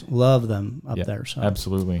 Love them up there. So.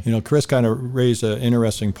 Absolutely. Chris kind of raised an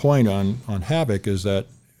interesting point on Havoc, is that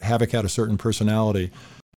Havoc had a certain personality.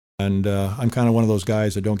 And I'm kind of one of those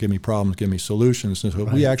guys that don't give me problems, give me solutions. And so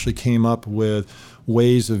we actually came up with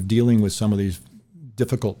ways of dealing with some of these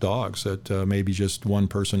difficult dogs that may be just one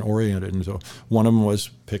person oriented. And so one of them was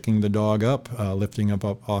picking the dog up, lifting him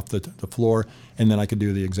up off the floor, and then I could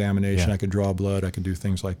do the examination. I could draw blood. I could do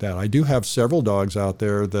things like that. I do have several dogs out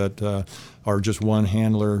there that are just one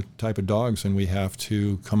handler type of dogs, and we have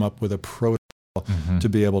to come up with a protocol to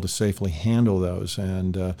be able to safely handle those.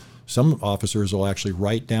 And some officers will actually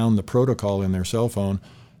write down the protocol in their cell phone,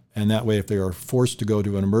 and that way if they are forced to go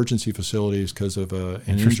to an emergency facility because of an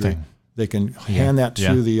injury, they can hand that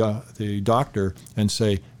to the doctor and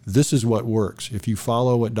say, this is what works. If you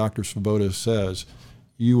follow what Dr. Svoboda says,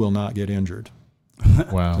 you will not get injured.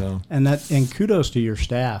 Wow. So. And kudos to your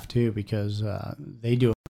staff, too, because they do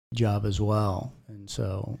a good job as well. And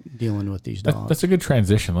so dealing with these dogs. That's a good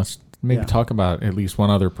transition. Let's maybe talk about at least one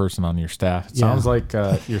other person on your staff. It sounds like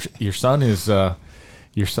your son is...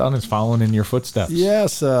 Your son is following in your footsteps.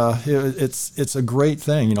 Yes, it's a great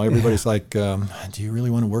thing. Everybody's like, do you really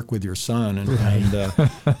want to work with your son? And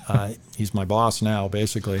he's my boss now,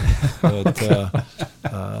 basically. But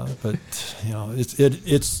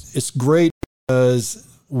it's great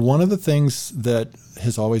because one of the things that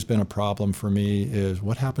has always been a problem for me is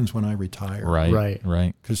what happens when I retire. Right.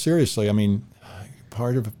 Because seriously,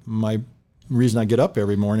 part of my reason I get up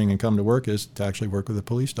every morning and come to work is to actually work with the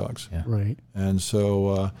police dogs. Yeah. Right. And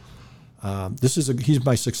so he's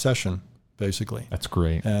my succession, basically. That's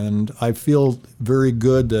great. And I feel very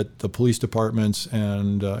good that the police departments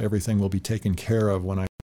and everything will be taken care of when I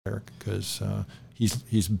retire, because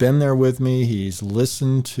he's been there with me. He's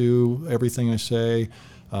listened to everything I say,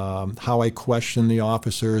 how I question the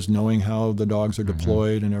officers, knowing how the dogs are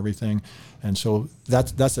deployed and everything. And so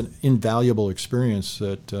that's an invaluable experience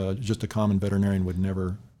that just a common veterinarian would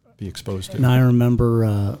never be exposed to. And I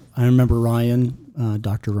remember Ryan,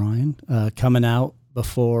 Dr. Ryan, coming out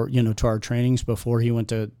before, to our trainings before he went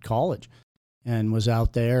to college, and was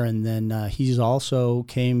out there. And then he's also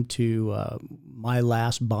came to my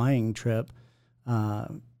last buying trip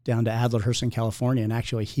down to Adlerhurst, California, and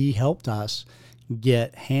actually he helped us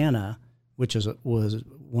get Hannah, which was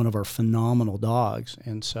one of our phenomenal dogs.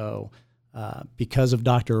 And so because of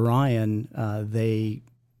Dr. Ryan, they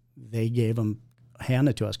they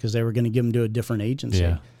handed to us because they were going to give them to a different agency.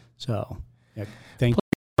 Yeah. So, thank you,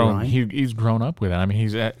 Ryan. He's grown up with it. I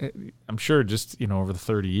mean, I'm sure just, over the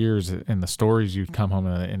 30 years and the stories you'd come home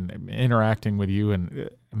and interacting with you, and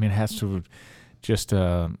I mean, it has to have just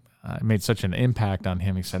made such an impact on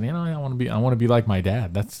him. He said, I want to be like my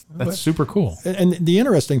dad. That's super cool. And the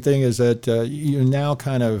interesting thing is that you now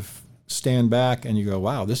kind of stand back and you go,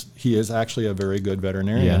 wow, he is actually a very good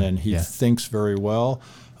veterinarian, and he thinks very well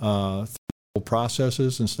through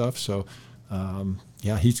processes and stuff. So,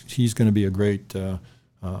 he's going to be a great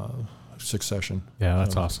succession. Yeah,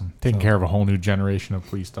 that's awesome. Taking care of a whole new generation of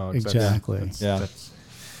police dogs. Exactly. That's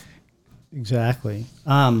exactly.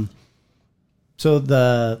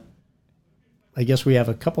 So I guess we have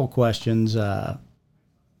a couple questions. A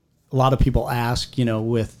lot of people ask,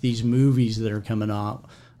 with these movies that are coming out,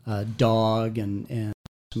 Dog and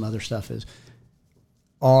some other stuff,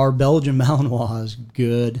 are Belgian Malinois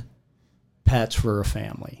good pets for a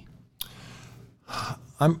family?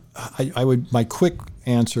 My quick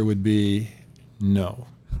answer would be no.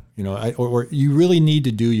 Or you really need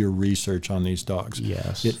to do your research on these dogs.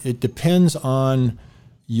 Yes. It depends on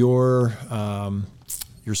your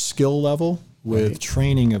skill level with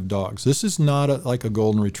training of dogs. This is not like a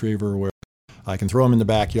golden retriever where I can throw him in the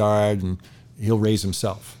backyard and he'll raise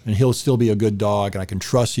himself and he'll still be a good dog and I can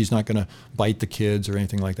trust he's not going to bite the kids or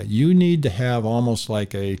anything like that. You need to have almost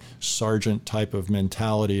like a sergeant type of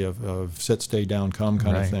mentality of sit, stay down, come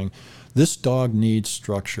kind of thing. This dog needs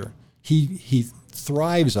structure. He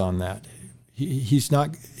thrives on that. He's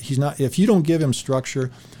not if you don't give him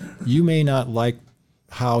structure, you may not like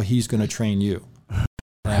how he's going to train you.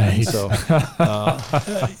 Right. So,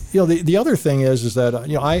 the other thing is that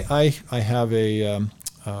I have a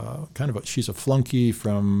she's a flunky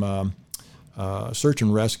from Search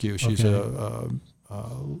and Rescue. She's a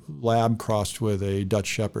lab crossed with a Dutch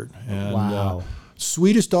Shepherd, and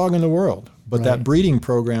sweetest dog in the world. But that breeding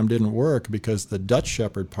program didn't work because the Dutch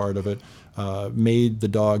Shepherd part of it made the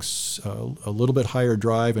dogs a little bit higher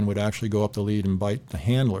drive and would actually go up the lead and bite the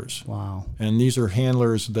handlers. Wow. And these are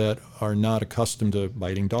handlers that are not accustomed to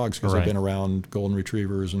biting dogs because they've been around golden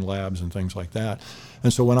retrievers and labs and things like that.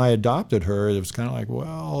 And so when I adopted her, it was kind of like,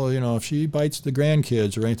 well, if she bites the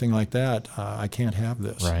grandkids or anything like that, I can't have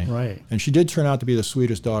this. Right. And she did turn out to be the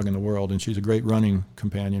sweetest dog in the world, and she's a great running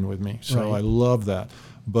companion with me. So I love that.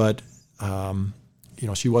 But,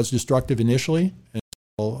 she was destructive initially.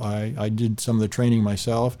 I did some of the training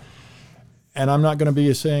myself, and I'm not going to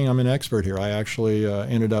be saying I'm an expert here. I actually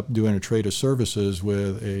ended up doing a trade of services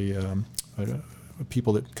with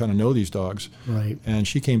people that kind of know these dogs, and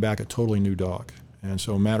she came back a totally new dog. And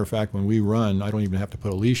so, matter of fact, when we run, I don't even have to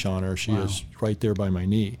put a leash on her. She is right there by my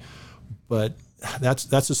knee. But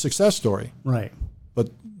that's a success story. Right. But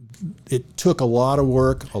it took a lot of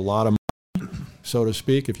work, a lot of money, so to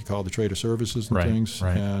speak, if you call it the trade of services and things.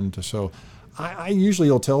 Right. And so I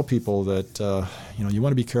usually will tell people that, you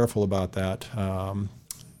want to be careful about that.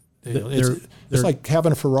 It's like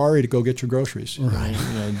having a Ferrari to go get your groceries. Right.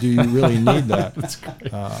 Do you really need that? That's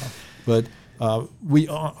great. But we,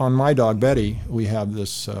 on my dog, Betty, we have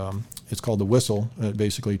this, it's called the whistle. It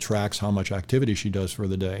basically tracks how much activity she does for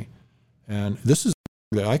the day. And this is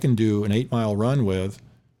that I can do an 8-mile run with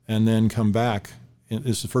and then come back.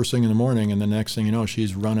 It's the first thing in the morning, and the next thing you know,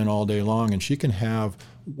 she's running all day long, and she can have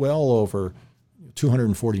well over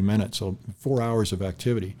 240 minutes, so 4 hours of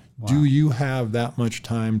activity. Wow. Do you have that much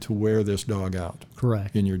time to wear this dog out?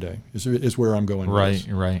 Correct. In your day is where I'm going.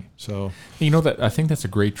 Right. So that I think that's a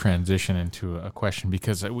great transition into a question,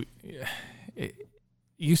 because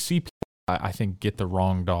you see people, I think, get the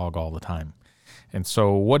wrong dog all the time. And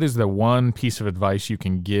so what is the one piece of advice you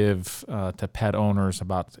can give to pet owners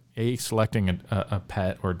about A, selecting a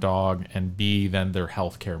pet or dog, and B, then their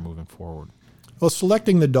health care moving forward? Well,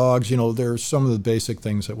 selecting the dogs, there's some of the basic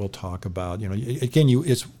things that we'll talk about. Again,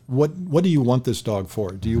 it's what do you want this dog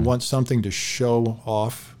for? Do you want something to show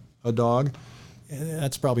off a dog?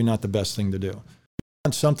 That's probably not the best thing to do. You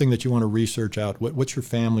want something that you want to research out. What's your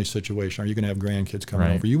family situation? Are you going to have grandkids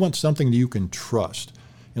coming over? You want something that you can trust.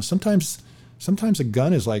 Sometimes a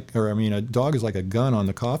dog is like a gun on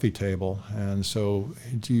the coffee table. And so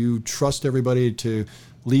do you trust everybody to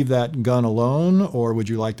leave that gun alone, or would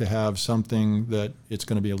you like to have something that it's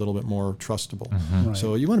going to be a little bit more trustable? Mm-hmm. Right.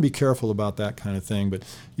 So you want to be careful about that kind of thing. But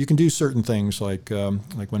you can do certain things like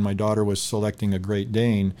when my daughter was selecting a Great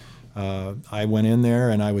Dane, I went in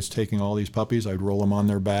there and I was taking all these puppies. I'd roll them on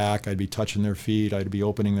their back. I'd be touching their feet. I'd be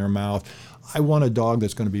opening their mouth. I want a dog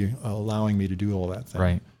that's going to be allowing me to do all that thing.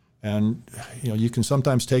 Right. And you can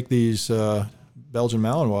sometimes take these Belgian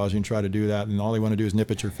Malinois, you can try to do that, and all they want to do is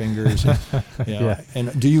nip at your fingers. And,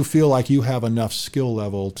 And do you feel like you have enough skill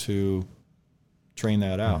level to train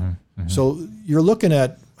that out? So you're looking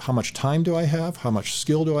at how much time do I have, how much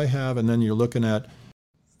skill do I have, and then you're looking at,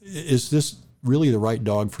 is this really the right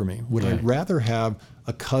dog for me? Would I rather have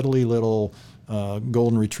a cuddly little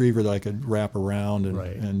golden retriever that I could wrap around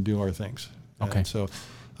and do our things? Okay. And so,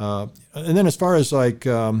 and then as far as like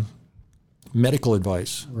medical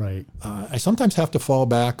advice, I sometimes have to fall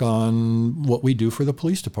back on what we do for the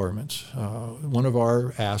police departments. One of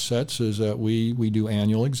our assets is that we do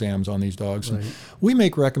annual exams on these dogs. And we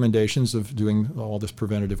make recommendations of doing all this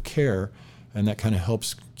preventative care, and that kind of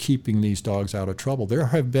helps keeping these dogs out of trouble. There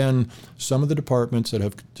have been some of the departments that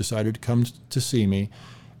have decided to come to see me,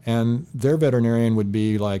 and their veterinarian would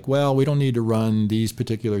be like, well, we don't need to run these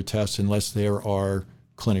particular tests unless there are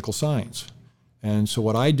clinical signs. And so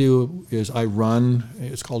what I do is I run,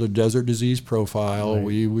 it's called a desert disease profile.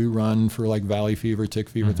 We run for like valley fever, tick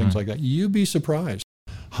fever, things like that. You'd be surprised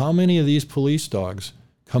how many of these police dogs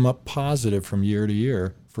come up positive from year to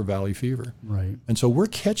year for valley fever. And so we're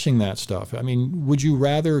catching that stuff. I mean, would you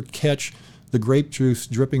rather catch the grape juice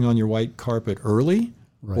dripping on your white carpet early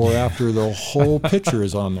or after the whole pitcher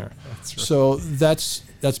is on there? So that's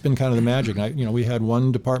been kind of the magic. We had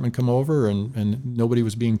one department come over and nobody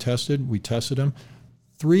was being tested. We tested them.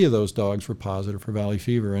 3 of those dogs were positive for valley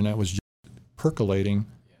fever, and that was just percolating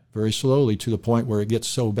very slowly to the point where it gets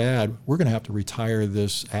so bad, we're going to have to retire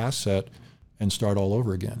this asset and start all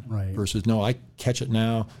over again. Versus, no, I catch it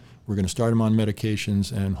now. We're going to start them on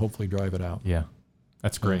medications and hopefully drive it out. Yeah,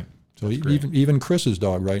 that's great. So even Chris's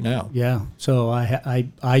dog right now. Yeah. So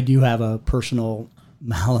I do have a personal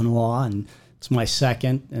Malinois, and it's my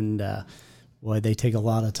second, and boy, they take a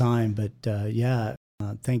lot of time. But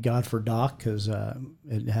thank God for Doc, because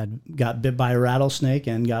it got bit by a rattlesnake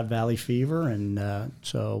and got valley fever, and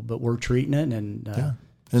but we're treating it, and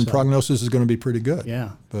and prognosis is going to be pretty good.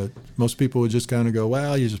 Yeah. But most people would just kind of go,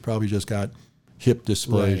 well, you probably just got hip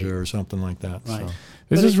dysplasia or something like that. Right. So.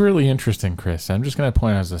 This is really interesting, Chris. I'm just going to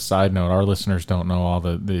point out as a side note, our listeners don't know all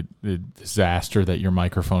the disaster that your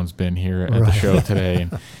microphone's been here at the show today,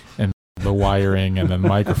 and the wiring and the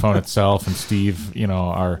microphone itself, and Steve,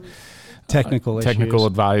 our technical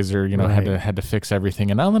advisor, had to fix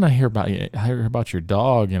everything. And now that I hear about your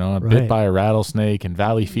dog, bit by a rattlesnake and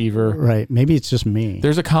valley fever. Right. Maybe it's just me.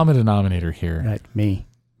 There's a common denominator here. Right. Me.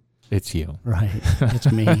 It's you. Right. It's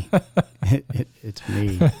me. It's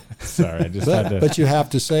me. Sorry, I just had to. But you have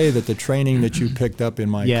to say that the training that you picked up in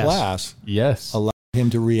my class allowed him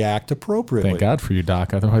to react appropriately. Thank God for you,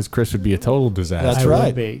 Doc. Otherwise, Chris would be a total disaster. That's right.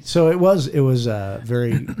 Would be. So it was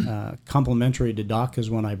very complimentary to Doc, because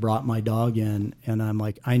when I brought my dog in, and I'm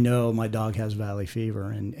like, I know my dog has valley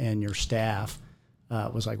fever, and your staff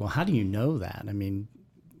was like, well, how do you know that? I mean,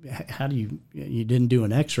 how do you didn't do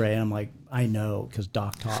an x-ray? And I'm like, I know, because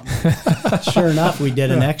Doc taught me. Sure enough, we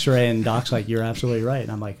did an x-ray, and Doc's like, you're absolutely right.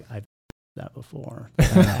 And I'm like, I've done that before.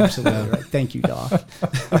 I'm absolutely right. Thank you, Doc.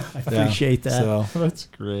 I appreciate that. So, that's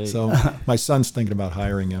great. So my son's thinking about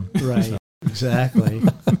hiring him. Right. So. Exactly.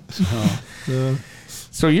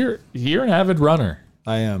 So you're an avid runner.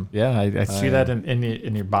 I am. Yeah, I see that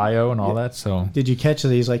in your bio and all that. So did you catch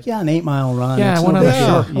these? Like, an 8-mile run. Yeah, I went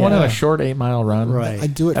on a short 8-mile run. Right. I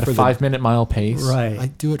do it at a 5-minute mile pace. Right. I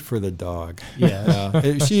do it for the dog. Yeah.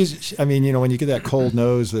 I mean, when you get that cold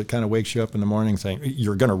nose that kind of wakes you up in the morning saying,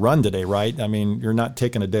 you're going to run today, right? I mean, you're not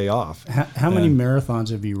taking a day off. How many marathons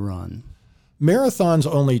have you run?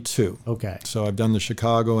 Marathons, only 2. Okay. So I've done the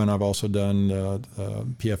Chicago, and I've also done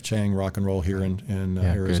P.F. Chang Rock and Roll here in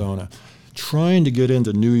Arizona. Good. Trying to get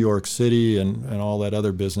into New York City and all that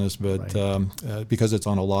other business, but because it's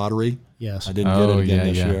on a lottery, I didn't get it again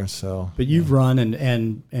this year. So, but you've run,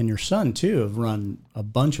 and your son too have run a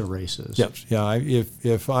bunch of races. Yep. Yeah.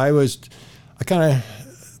 If I was, I kind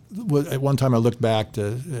of at one time I looked back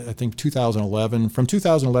to I think 2011. From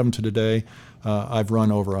 2011 to today, I've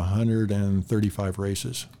run over 135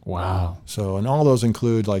 races. Wow. So, and all those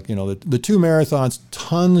include the 2 marathons,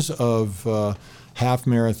 tons of half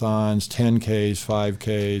marathons, 10Ks,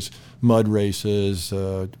 5Ks, mud races.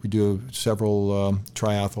 We do several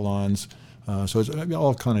triathlons. So it's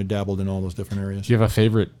all kind of dabbled in all those different areas. Do you have a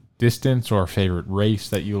favorite distance or a favorite race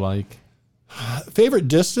that you like? Favorite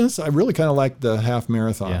distance? I really kind of like the half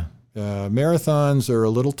marathon. Yeah. Marathons are a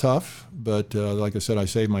little tough, but like I said, I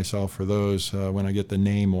save myself for those when I get the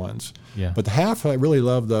name ones. Yeah. But the half, I really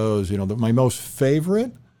love those. My most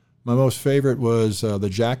favorite was the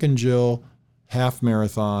Jack and Jill half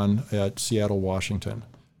marathon at Seattle, Washington.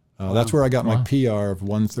 That's where I got my PR of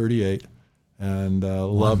 1:38, and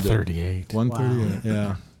loved it. 1:38. 1:38.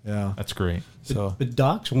 Yeah. Yeah. That's great. So But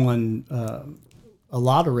Doc's won a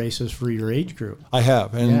lot of races for your age group. I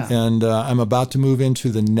have, and I'm about to move into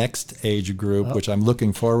the next age group, Oh. which I'm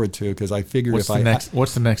looking forward to because I figured What's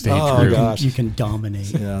the next age Oh, group? gosh. You can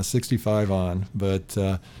dominate. Yeah, 65 on. But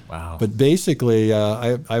Wow. But basically,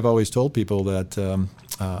 I've always told people that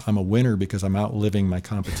I'm a winner because I'm outliving my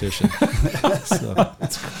competition. So,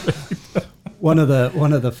 One of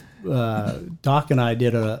the Doc and I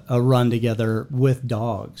did a run together with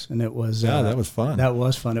dogs, and it was that was fun. That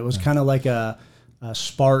was fun. It was kind of like a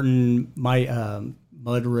Spartan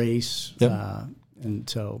mud race. Yep. And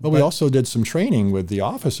so, But we also did some training with the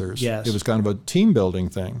officers. Yes. It was kind of a team building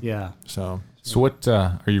thing. yeah. So what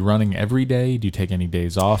are you running every day? Do you take any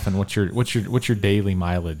days off? And what's your daily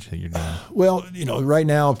mileage that you're doing? Well, right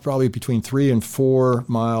now probably between 3 and 4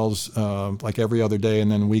 miles, like every other day,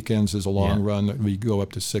 and then weekends is a long run that we go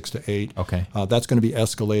up to 6 to 8. Okay. That's going to be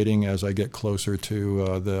escalating as I get closer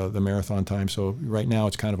to the marathon time. So right now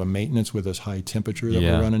it's kind of a maintenance with this high temperature that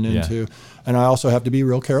we're running into, and I also have to be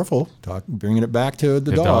real careful bringing it back to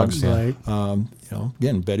the dogs. yeah. Right.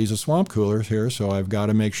 Again, Betty's a swamp cooler here, so I've got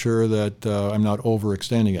to make sure that I'm not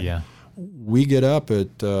overextending it. Yeah. We get up at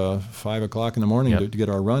 5 o'clock in the morning to get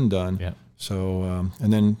our run done. Yeah. So,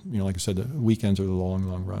 and then, like I said, the weekends are the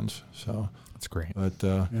long runs. So That's great. But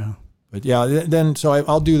then so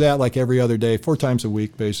I'll do that like every other day, 4 times a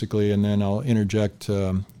week basically, and then I'll interject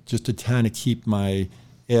just to kind of keep my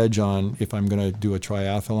edge on if I'm going to do a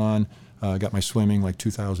triathlon. I got my swimming, like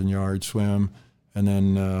 2,000 yard swim, and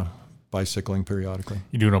then bicycling periodically.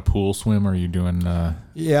 You doing a pool swim, or are you doing?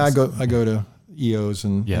 Yeah, I go to EOS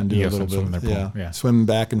and do a EOS little and swim in bit. their pool. Yeah. Swim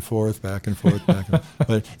back and forth. Back and forth.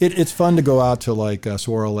 But it's fun to go out to like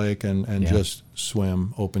Sorrel Lake and just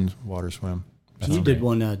swim, open water swim. You did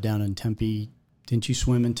one down in Tempe. Didn't you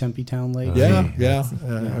swim in Tempe Town Lake? Yeah.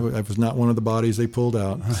 I was not one of the bodies they pulled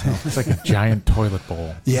out. So. It's like a giant toilet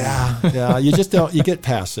bowl. Yeah. You just don't. You get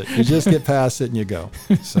past it. You just get past it and you go.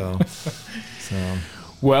 So.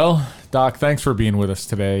 Well, Doc, thanks for being with us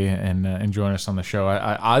today and joining us on the show.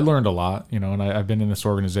 I learned a lot, and I've been in this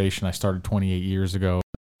organization. I started 28 years ago,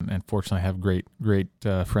 and fortunately I have great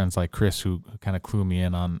friends like Chris who kind of clue me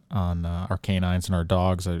in on our canines and our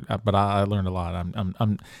dogs. But I learned a lot.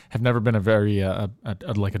 Have never been a very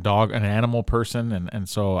like a dog, an animal person, and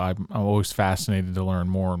so I'm always fascinated to learn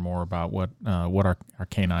more and more about what our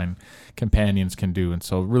canine companions can do. And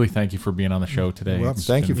so really thank you for being on the show today. Well,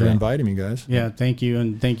 thank you for inviting me, guys. Yeah, thank you,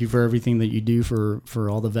 and thank you for everything that you do for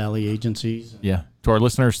all the Valley agencies. Yeah. To our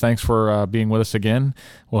listeners, thanks for being with us again.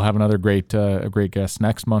 We'll have another great guest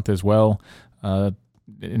next month as well.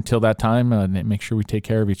 Until that time, make sure we take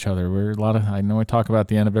care of each other. I know I talk about at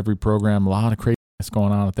the end of every program, a lot of craziness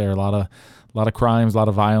going on out there, a lot of crimes, a lot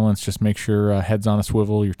of violence. Just make sure heads on a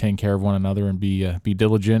swivel, you're taking care of one another, and be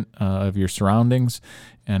diligent of your surroundings.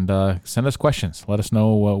 And send us questions. Let us know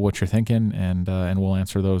what you're thinking, and we'll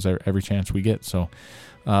answer those every chance we get. So.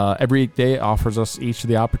 Every day offers us each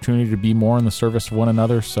the opportunity to be more in the service of one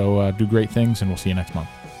another. So do great things, and we'll see you next month.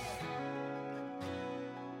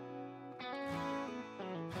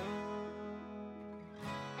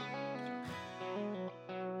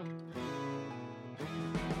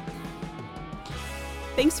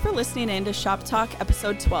 Thanks for listening in to Shop Talk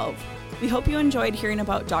episode 12. We hope you enjoyed hearing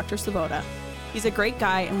about Dr. Svoboda. He's a great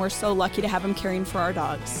guy, and we're so lucky to have him caring for our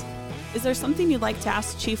dogs. Is there something you'd like to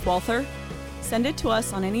ask Chief Walther? Send it to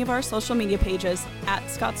us on any of our social media pages at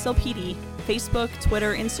Scottsdale PD, Facebook,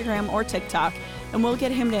 Twitter, Instagram, or TikTok, and we'll get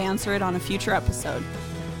him to answer it on a future episode.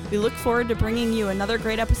 We look forward to bringing you another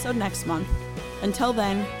great episode next month. Until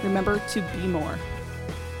then, remember to be more.